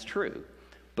 and that's true.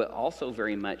 But also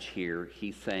very much here,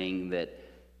 he's saying that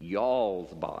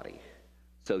y'all's body,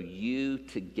 so you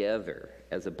together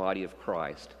as a body of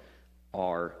Christ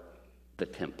are the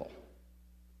temple.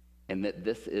 And that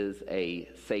this is a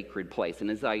sacred place. And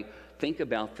as I think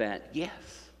about that, yes,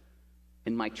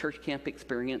 in my church camp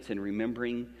experience and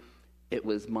remembering, it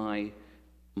was my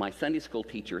Sunday school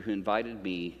teacher who invited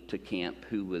me to camp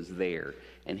who was there.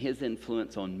 And his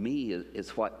influence on me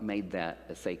is what made that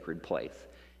a sacred place.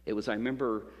 It was, I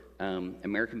remember,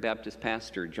 American Baptist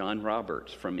pastor John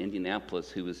Roberts from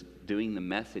Indianapolis, who was doing the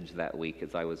message that week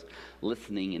as I was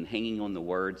listening and hanging on the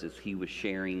words as he was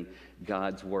sharing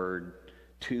God's word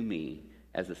to me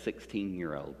as a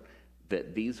 16-year-old,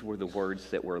 that these were the words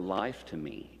that were life to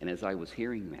me. And as I was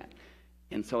hearing that,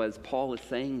 and so as Paul is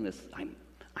saying this,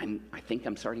 I think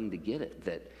I'm starting to get it,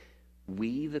 that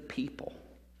we the people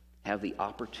have the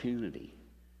opportunity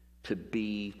to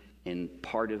be in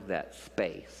part of that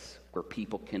space where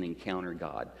people can encounter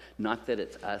God. Not that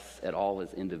it's us at all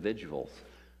as individuals,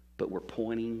 but we're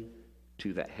pointing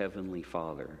to that Heavenly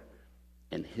Father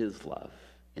and His love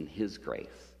and His grace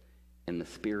and the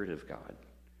Spirit of God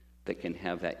that can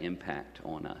have that impact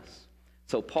on us.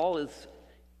 So Paul is,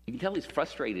 you can tell he's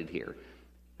frustrated here,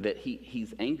 that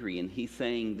he's angry, and he's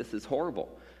saying this is horrible,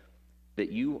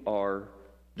 that you are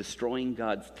destroying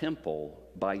God's temple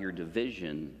by your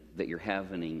division that you're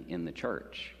having in the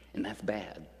church, and that's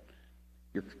bad.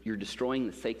 You're destroying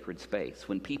the sacred space.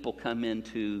 When people come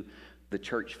into the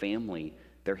church family,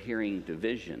 they're hearing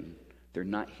division. They're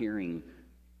not hearing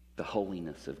the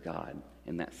holiness of God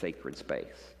in that sacred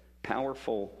space.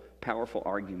 Powerful, powerful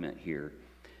argument here,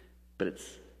 but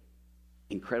it's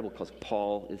incredible because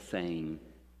Paul is saying,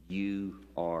 you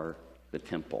are the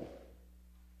temple.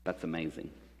 That's amazing.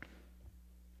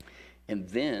 And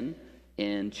then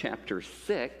in chapter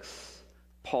 6,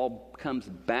 Paul comes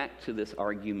back to this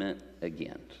argument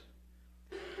again.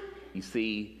 You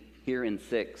see, here in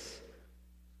 6,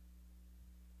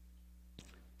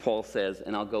 Paul says,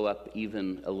 and I'll go up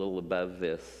even a little above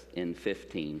this in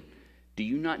 15, do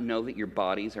you not know that your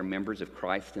bodies are members of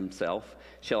Christ himself?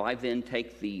 Shall I then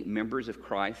take the members of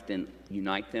Christ and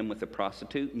unite them with a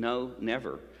prostitute? No,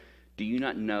 never. Do you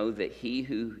not know that he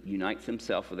who unites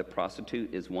himself with a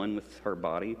prostitute is one with her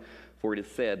body? For it is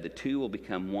said, the two will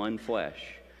become one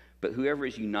flesh. But whoever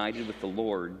is united with the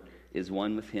Lord is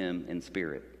one with him in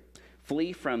spirit.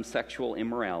 Flee from sexual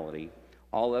immorality.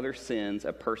 All other sins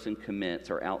a person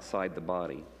commits are outside the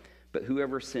body. But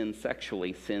whoever sins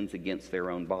sexually sins against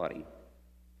their own body.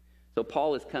 So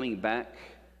Paul is coming back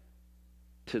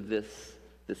to this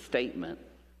statement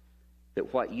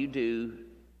that what you do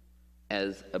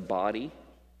as a body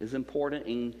is important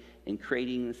in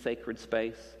creating the sacred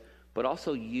space, but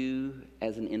also you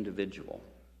as an individual.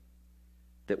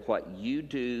 That what you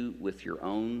do with your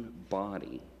own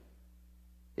body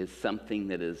is something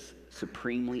that is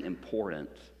supremely important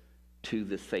to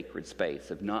the sacred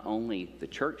space of not only the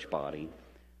church body,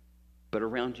 but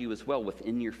around you as well,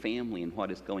 within your family and what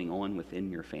is going on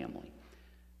within your family.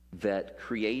 That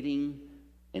creating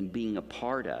and being a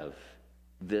part of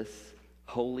this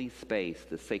holy space,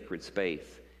 the sacred space,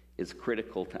 is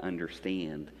critical to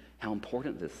understand how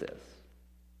important this is.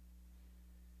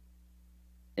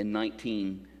 In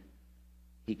 19,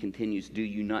 he continues, do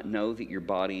you not know that your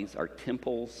bodies are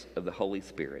temples of the Holy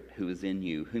Spirit who is in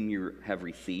you, whom you have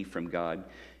received from God?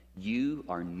 You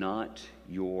are not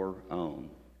your own.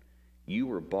 You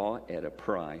were bought at a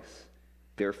price.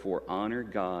 Therefore, honor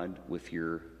God with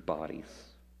your bodies.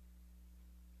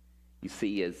 You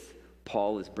see, as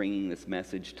Paul is bringing this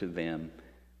message to them,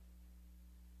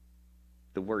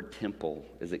 the word temple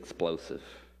is explosive.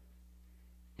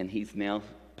 And he's now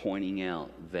pointing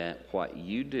out that what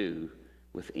you do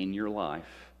within your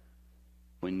life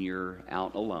when you're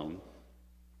out alone,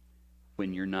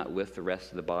 when you're not with the rest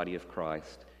of the body of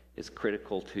Christ, is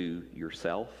critical to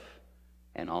yourself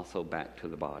and also back to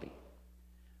the body.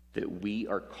 That we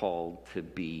are called to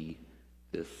be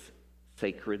this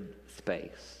sacred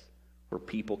space where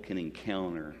people can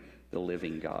encounter the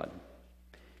living God.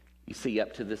 You see,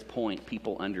 up to this point,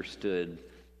 people understood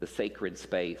the sacred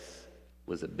space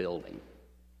was a building.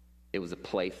 It was a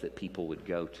place that people would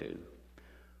go to.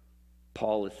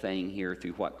 Paul is saying here,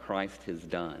 through what Christ has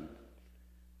done,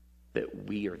 that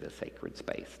we are the sacred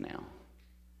space now.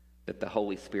 That the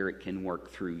Holy Spirit can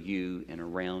work through you and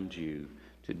around you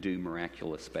to do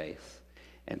miraculous space.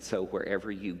 And so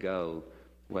wherever you go,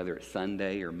 whether it's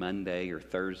Sunday or Monday or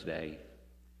Thursday,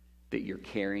 that you're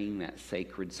carrying that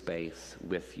sacred space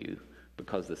with you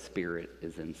because the Spirit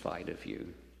is inside of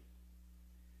you.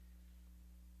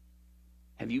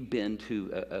 Have you been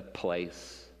to a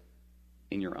place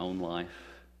in your own life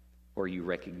where you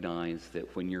recognize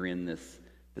that when you're in this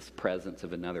presence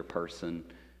of another person,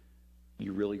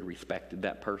 you really respected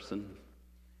that person?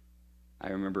 I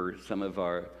remember some of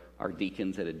our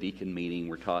deacons at a deacon meeting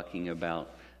were talking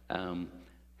about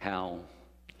how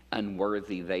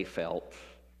unworthy they felt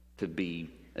to be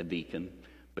a deacon,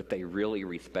 but they really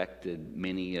respected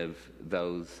many of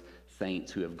those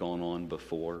saints who have gone on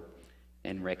before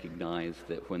and recognized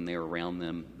that when they were around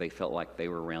them, they felt like they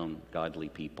were around godly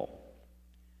people.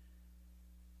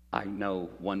 I know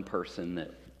one person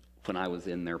that when I was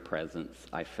in their presence,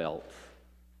 I felt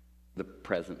the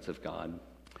presence of God.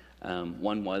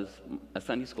 One was a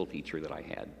Sunday school teacher that I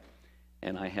had,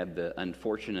 and I had the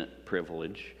unfortunate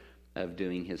privilege of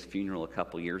doing his funeral a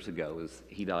couple years ago. As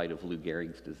he died of Lou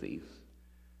Gehrig's disease.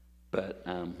 But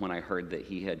when I heard that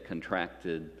he had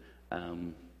contracted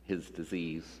his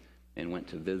disease and went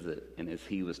to visit, and as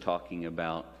he was talking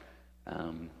about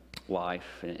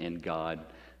life and God,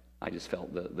 I just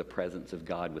felt the presence of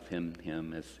God with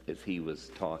him as he was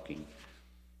talking.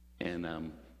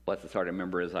 And bless his heart, I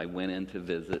remember as I went in to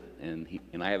visit, and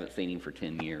I haven't seen him for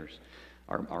 10 years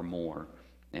or more,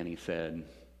 and he said,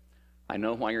 I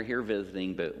know why you're here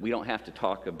visiting, but we don't have to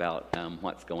talk about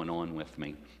what's going on with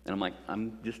me. And I'm like,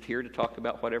 I'm just here to talk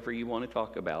about whatever you want to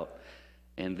talk about.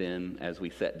 And then as we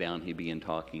sat down, he began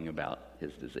talking about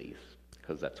his disease,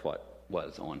 because that's what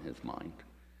was on his mind.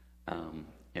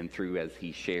 And through as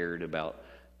he shared about,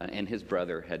 and his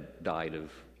brother had died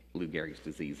of Lou Gehrig's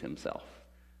disease himself.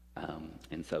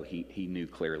 And so he knew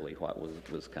clearly what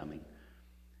was coming.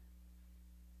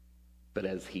 But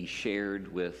as he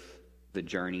shared with the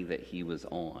journey that he was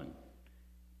on,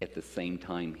 at the same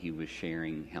time he was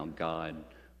sharing how God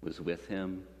was with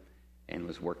him and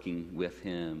was working with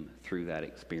him through that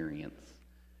experience.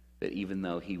 That even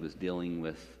though he was dealing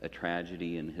with a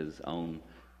tragedy in his own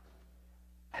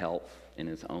health, in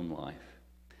his own life,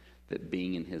 that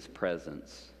being in his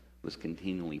presence was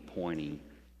continually pointing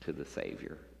to the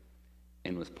Savior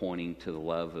and was pointing to the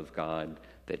love of God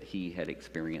that he had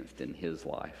experienced in his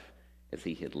life as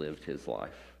he had lived his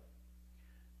life.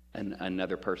 And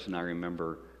another person I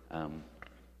remember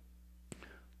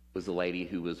was a lady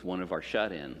who was one of our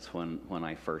shut-ins when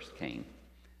I first came.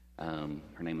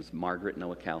 Her name was Margaret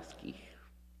Nowakowski.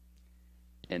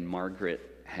 And Margaret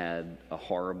had a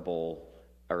horrible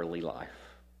early life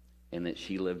in that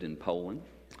she lived in Poland.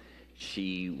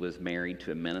 She was married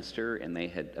to a minister, and they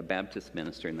had a Baptist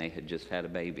minister, and they had just had a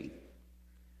baby.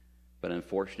 But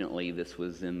unfortunately, this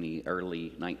was in the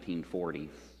early 1940s,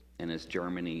 and as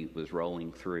Germany was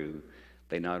rolling through,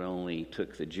 they not only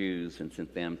took the Jews and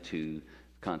sent them to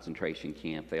concentration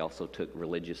camp, they also took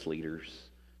religious leaders,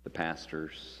 the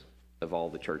pastors of all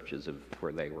the churches of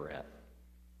where they were at.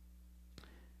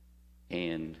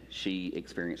 And she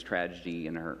experienced tragedy,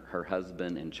 and her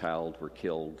husband and child were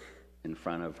killed in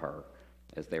front of her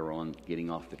as they were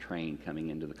getting off the train coming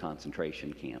into the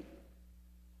concentration camp.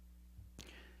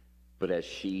 But as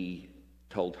she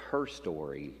told her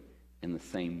story in the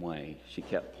same way, she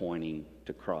kept pointing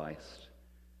to Christ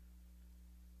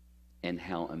and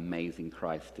how amazing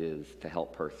Christ is to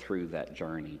help her through that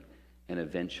journey and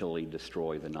eventually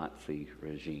destroy the Nazi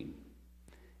regime.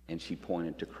 And she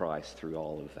pointed to Christ through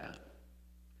all of that.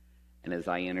 And as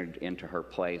I entered into her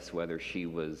place, whether she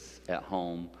was at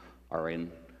home or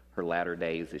in her latter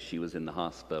days as she was in the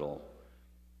hospital,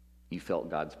 you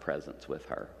felt God's presence with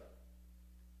her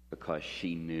because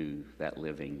she knew that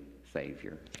living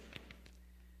Savior.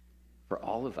 For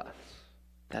all of us,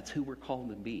 that's who we're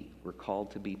called to be. We're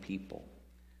called to be people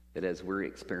that as we're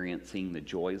experiencing the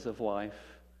joys of life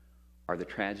or the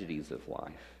tragedies of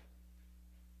life,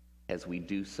 as we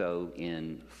do so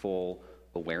in full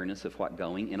awareness of what's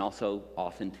going, and also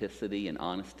authenticity and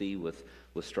honesty with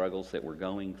struggles that we're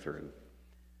going through.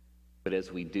 But as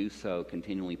we do so,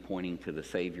 continually pointing to the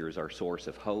Savior as our source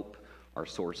of hope, our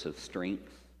source of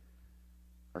strength,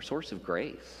 our source of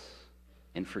grace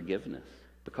and forgiveness,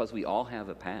 because we all have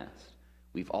a past.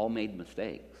 We've all made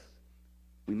mistakes.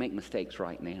 We make mistakes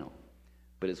right now.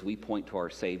 But as we point to our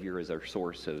Savior as our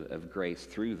source of grace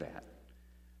through that,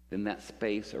 then that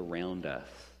space around us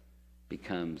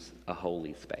becomes a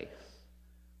holy space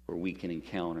where we can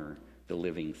encounter the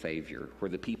living Savior,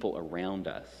 where the people around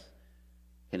us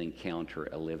can encounter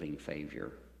a living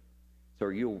Savior. So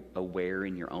are you aware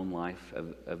in your own life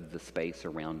of the space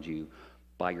around you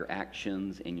by your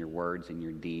actions and your words and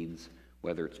your deeds,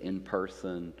 whether it's in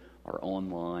person or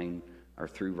online or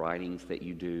through writings that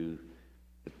you do,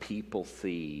 the people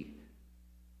see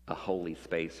a holy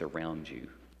space around you.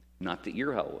 Not that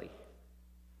you're holy,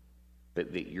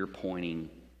 but that you're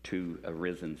pointing to a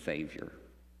risen Savior.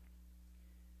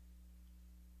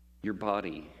 Your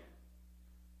body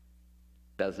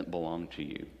doesn't belong to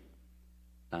you.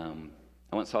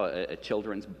 I once saw a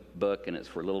children's book, and it's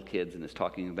for little kids, and it's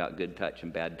talking about good touch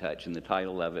and bad touch, and the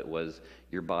title of it was,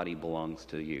 Your Body Belongs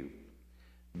to You.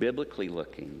 Biblically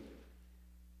looking,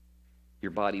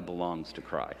 your body belongs to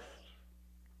Christ,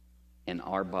 and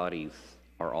our bodies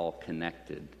are all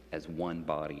connected as one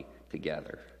body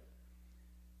together.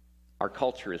 Our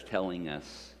culture is telling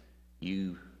us,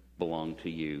 you belong to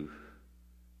you,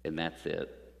 and that's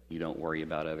it. You don't worry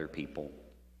about other people.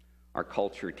 Our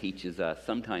culture teaches us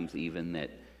sometimes even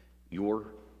that your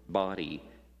body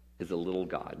is a little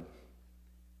God,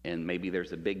 and maybe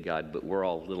there's a big God, but we're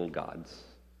all little gods.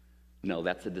 No,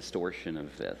 that's a distortion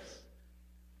of this.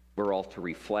 We're all to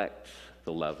reflect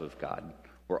the love of God.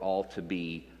 We're all to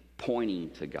be pointing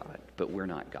to God, but we're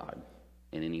not God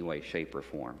in any way, shape, or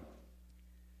form.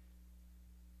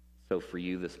 So for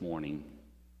you this morning,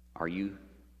 are you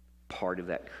part of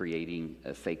that creating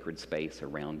a sacred space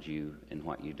around you and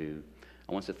what you do?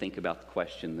 I want us to think about the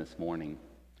question this morning.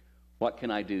 What can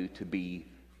I do to be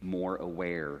more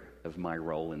aware of my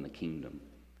role in the kingdom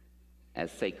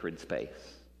as sacred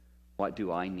space? What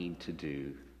do I need to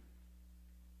do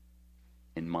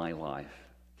in my life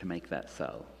to make that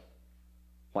so?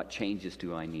 What changes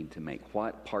do I need to make?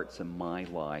 What parts of my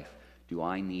life do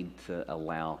I need to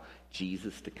allow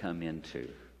Jesus to come into,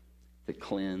 to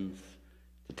cleanse,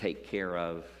 to take care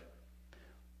of?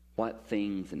 What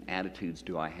things and attitudes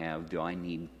do I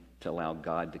need to allow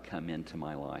God to come into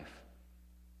my life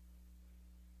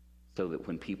so that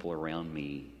when people around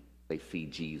me, they see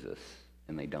Jesus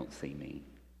and they don't see me?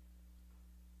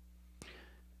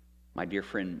 My dear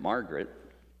friend Margaret,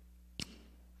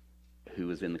 who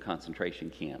was in the concentration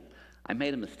camp, I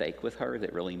made a mistake with her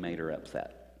that really made her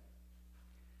upset.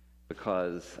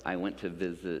 Because I went to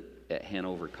visit at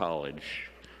Hanover College.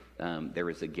 There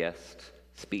was a guest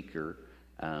speaker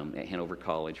at Hanover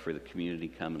College for the community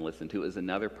to come and listen to. It was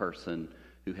another person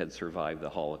who had survived the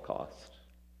Holocaust.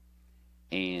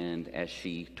 And as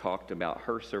she talked about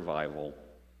her survival,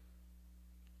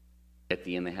 at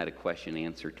the end they had a question and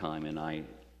answer time, and I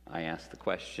asked the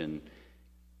question,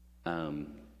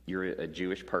 you're a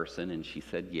Jewish person? And she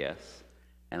said yes.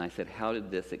 And I said, how did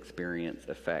this experience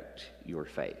affect your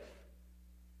faith?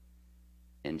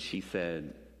 And she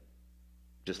said,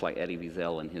 just like Eddie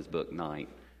Wiesel in his book Night,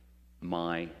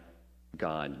 my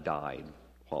God died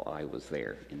while I was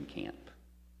there in camp.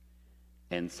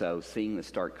 And so seeing the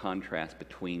stark contrast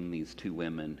between these two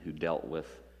women who dealt with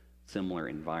similar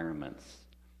environments,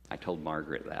 I told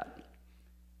Margaret that.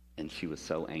 And she was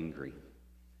so angry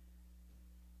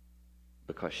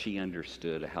because she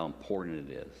understood how important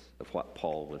it is of what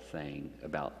Paul was saying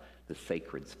about the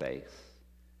sacred space.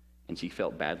 And she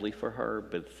felt badly for her,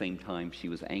 but at the same time she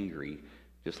was angry,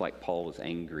 just like Paul was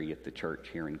angry at the church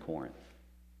here in Corinth,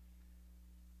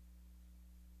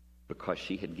 because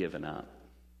she had given up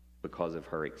because of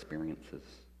her experiences.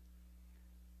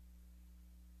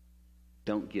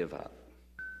 Don't give up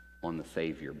on the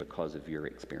Savior because of your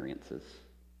experiences.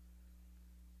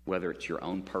 Whether it's your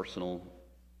own personal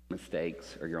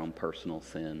mistakes or your own personal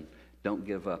sin, don't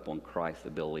give up on Christ's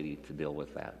ability to deal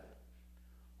with that.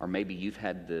 Or maybe you've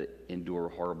had to endure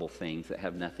horrible things that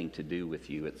have nothing to do with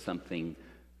you. It's something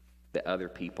that other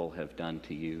people have done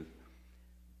to you.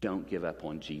 Don't give up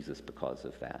on Jesus because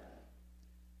of that.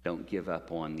 Don't give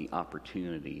up on the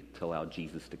opportunity to allow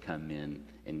Jesus to come in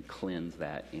and cleanse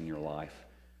that in your life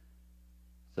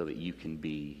so that you can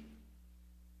be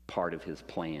part of his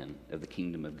plan of the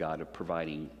kingdom of God, of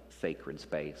providing sacred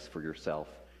space for yourself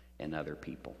and other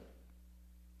people.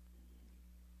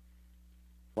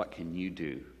 What can you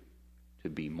do to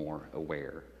be more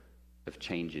aware of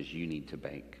changes you need to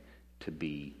make to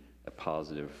be a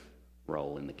positive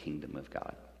role in the kingdom of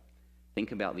God?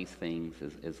 Think about these things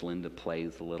as Linda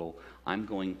plays a little. I'm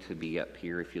going to be up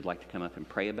here. If you'd like to come up and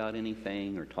pray about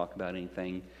anything or talk about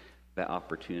anything, that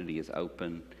opportunity is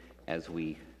open as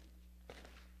we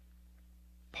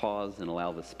pause and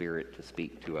allow the Spirit to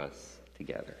speak to us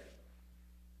together.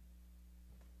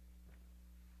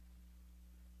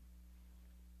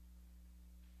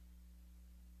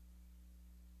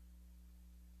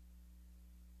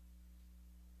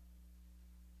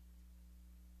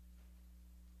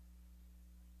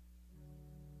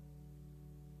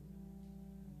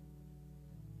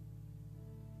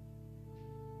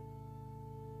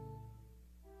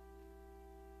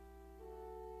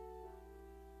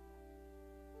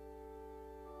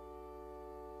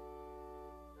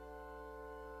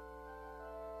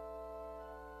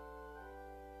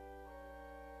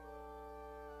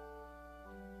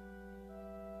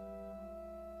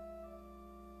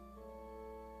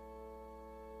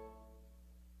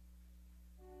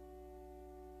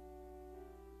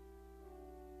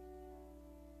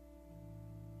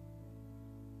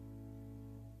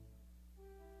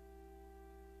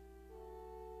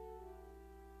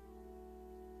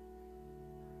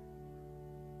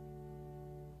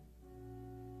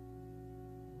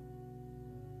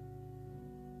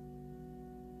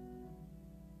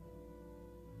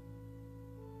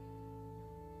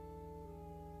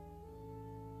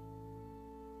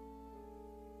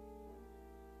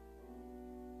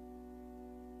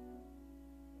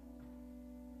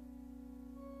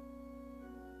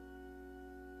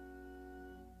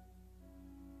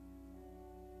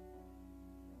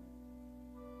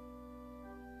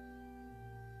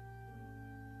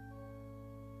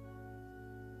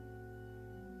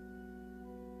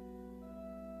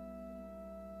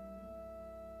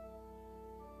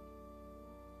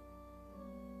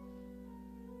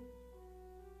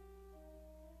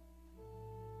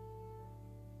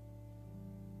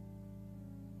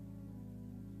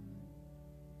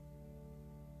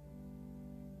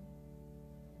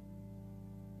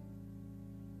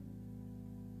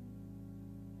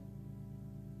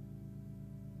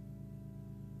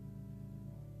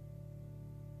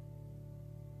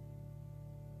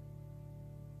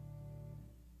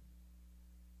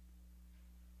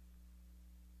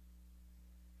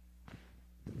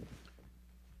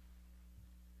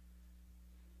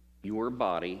 your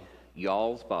body,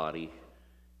 y'all's body,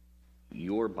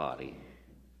 your body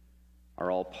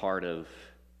are all part of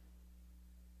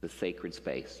the sacred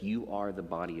space. You are the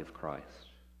body of Christ.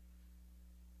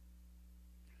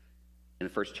 In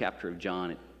the first chapter of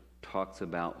John, it talks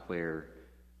about where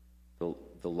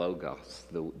the Logos,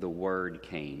 the Word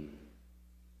came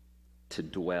to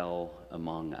dwell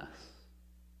among us.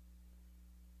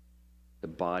 The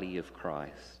body of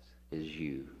Christ is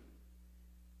you.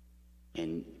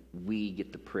 And we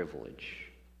get the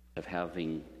privilege of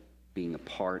being a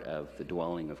part of the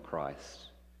dwelling of Christ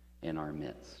in our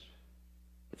midst.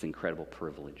 It's an incredible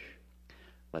privilege.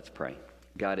 Let's pray.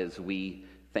 God, as we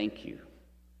thank you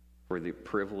for the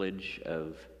privilege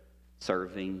of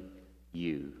serving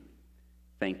you,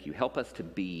 thank you. Help us to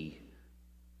be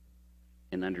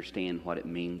and understand what it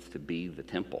means to be the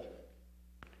temple,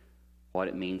 what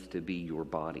it means to be your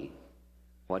body,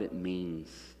 what it means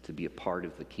to be a part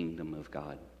of the kingdom of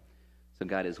God. So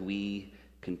God, as we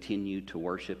continue to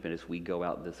worship and as we go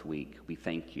out this week, we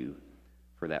thank you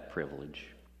for that privilege.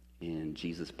 In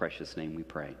Jesus' precious name we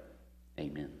pray.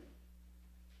 Amen.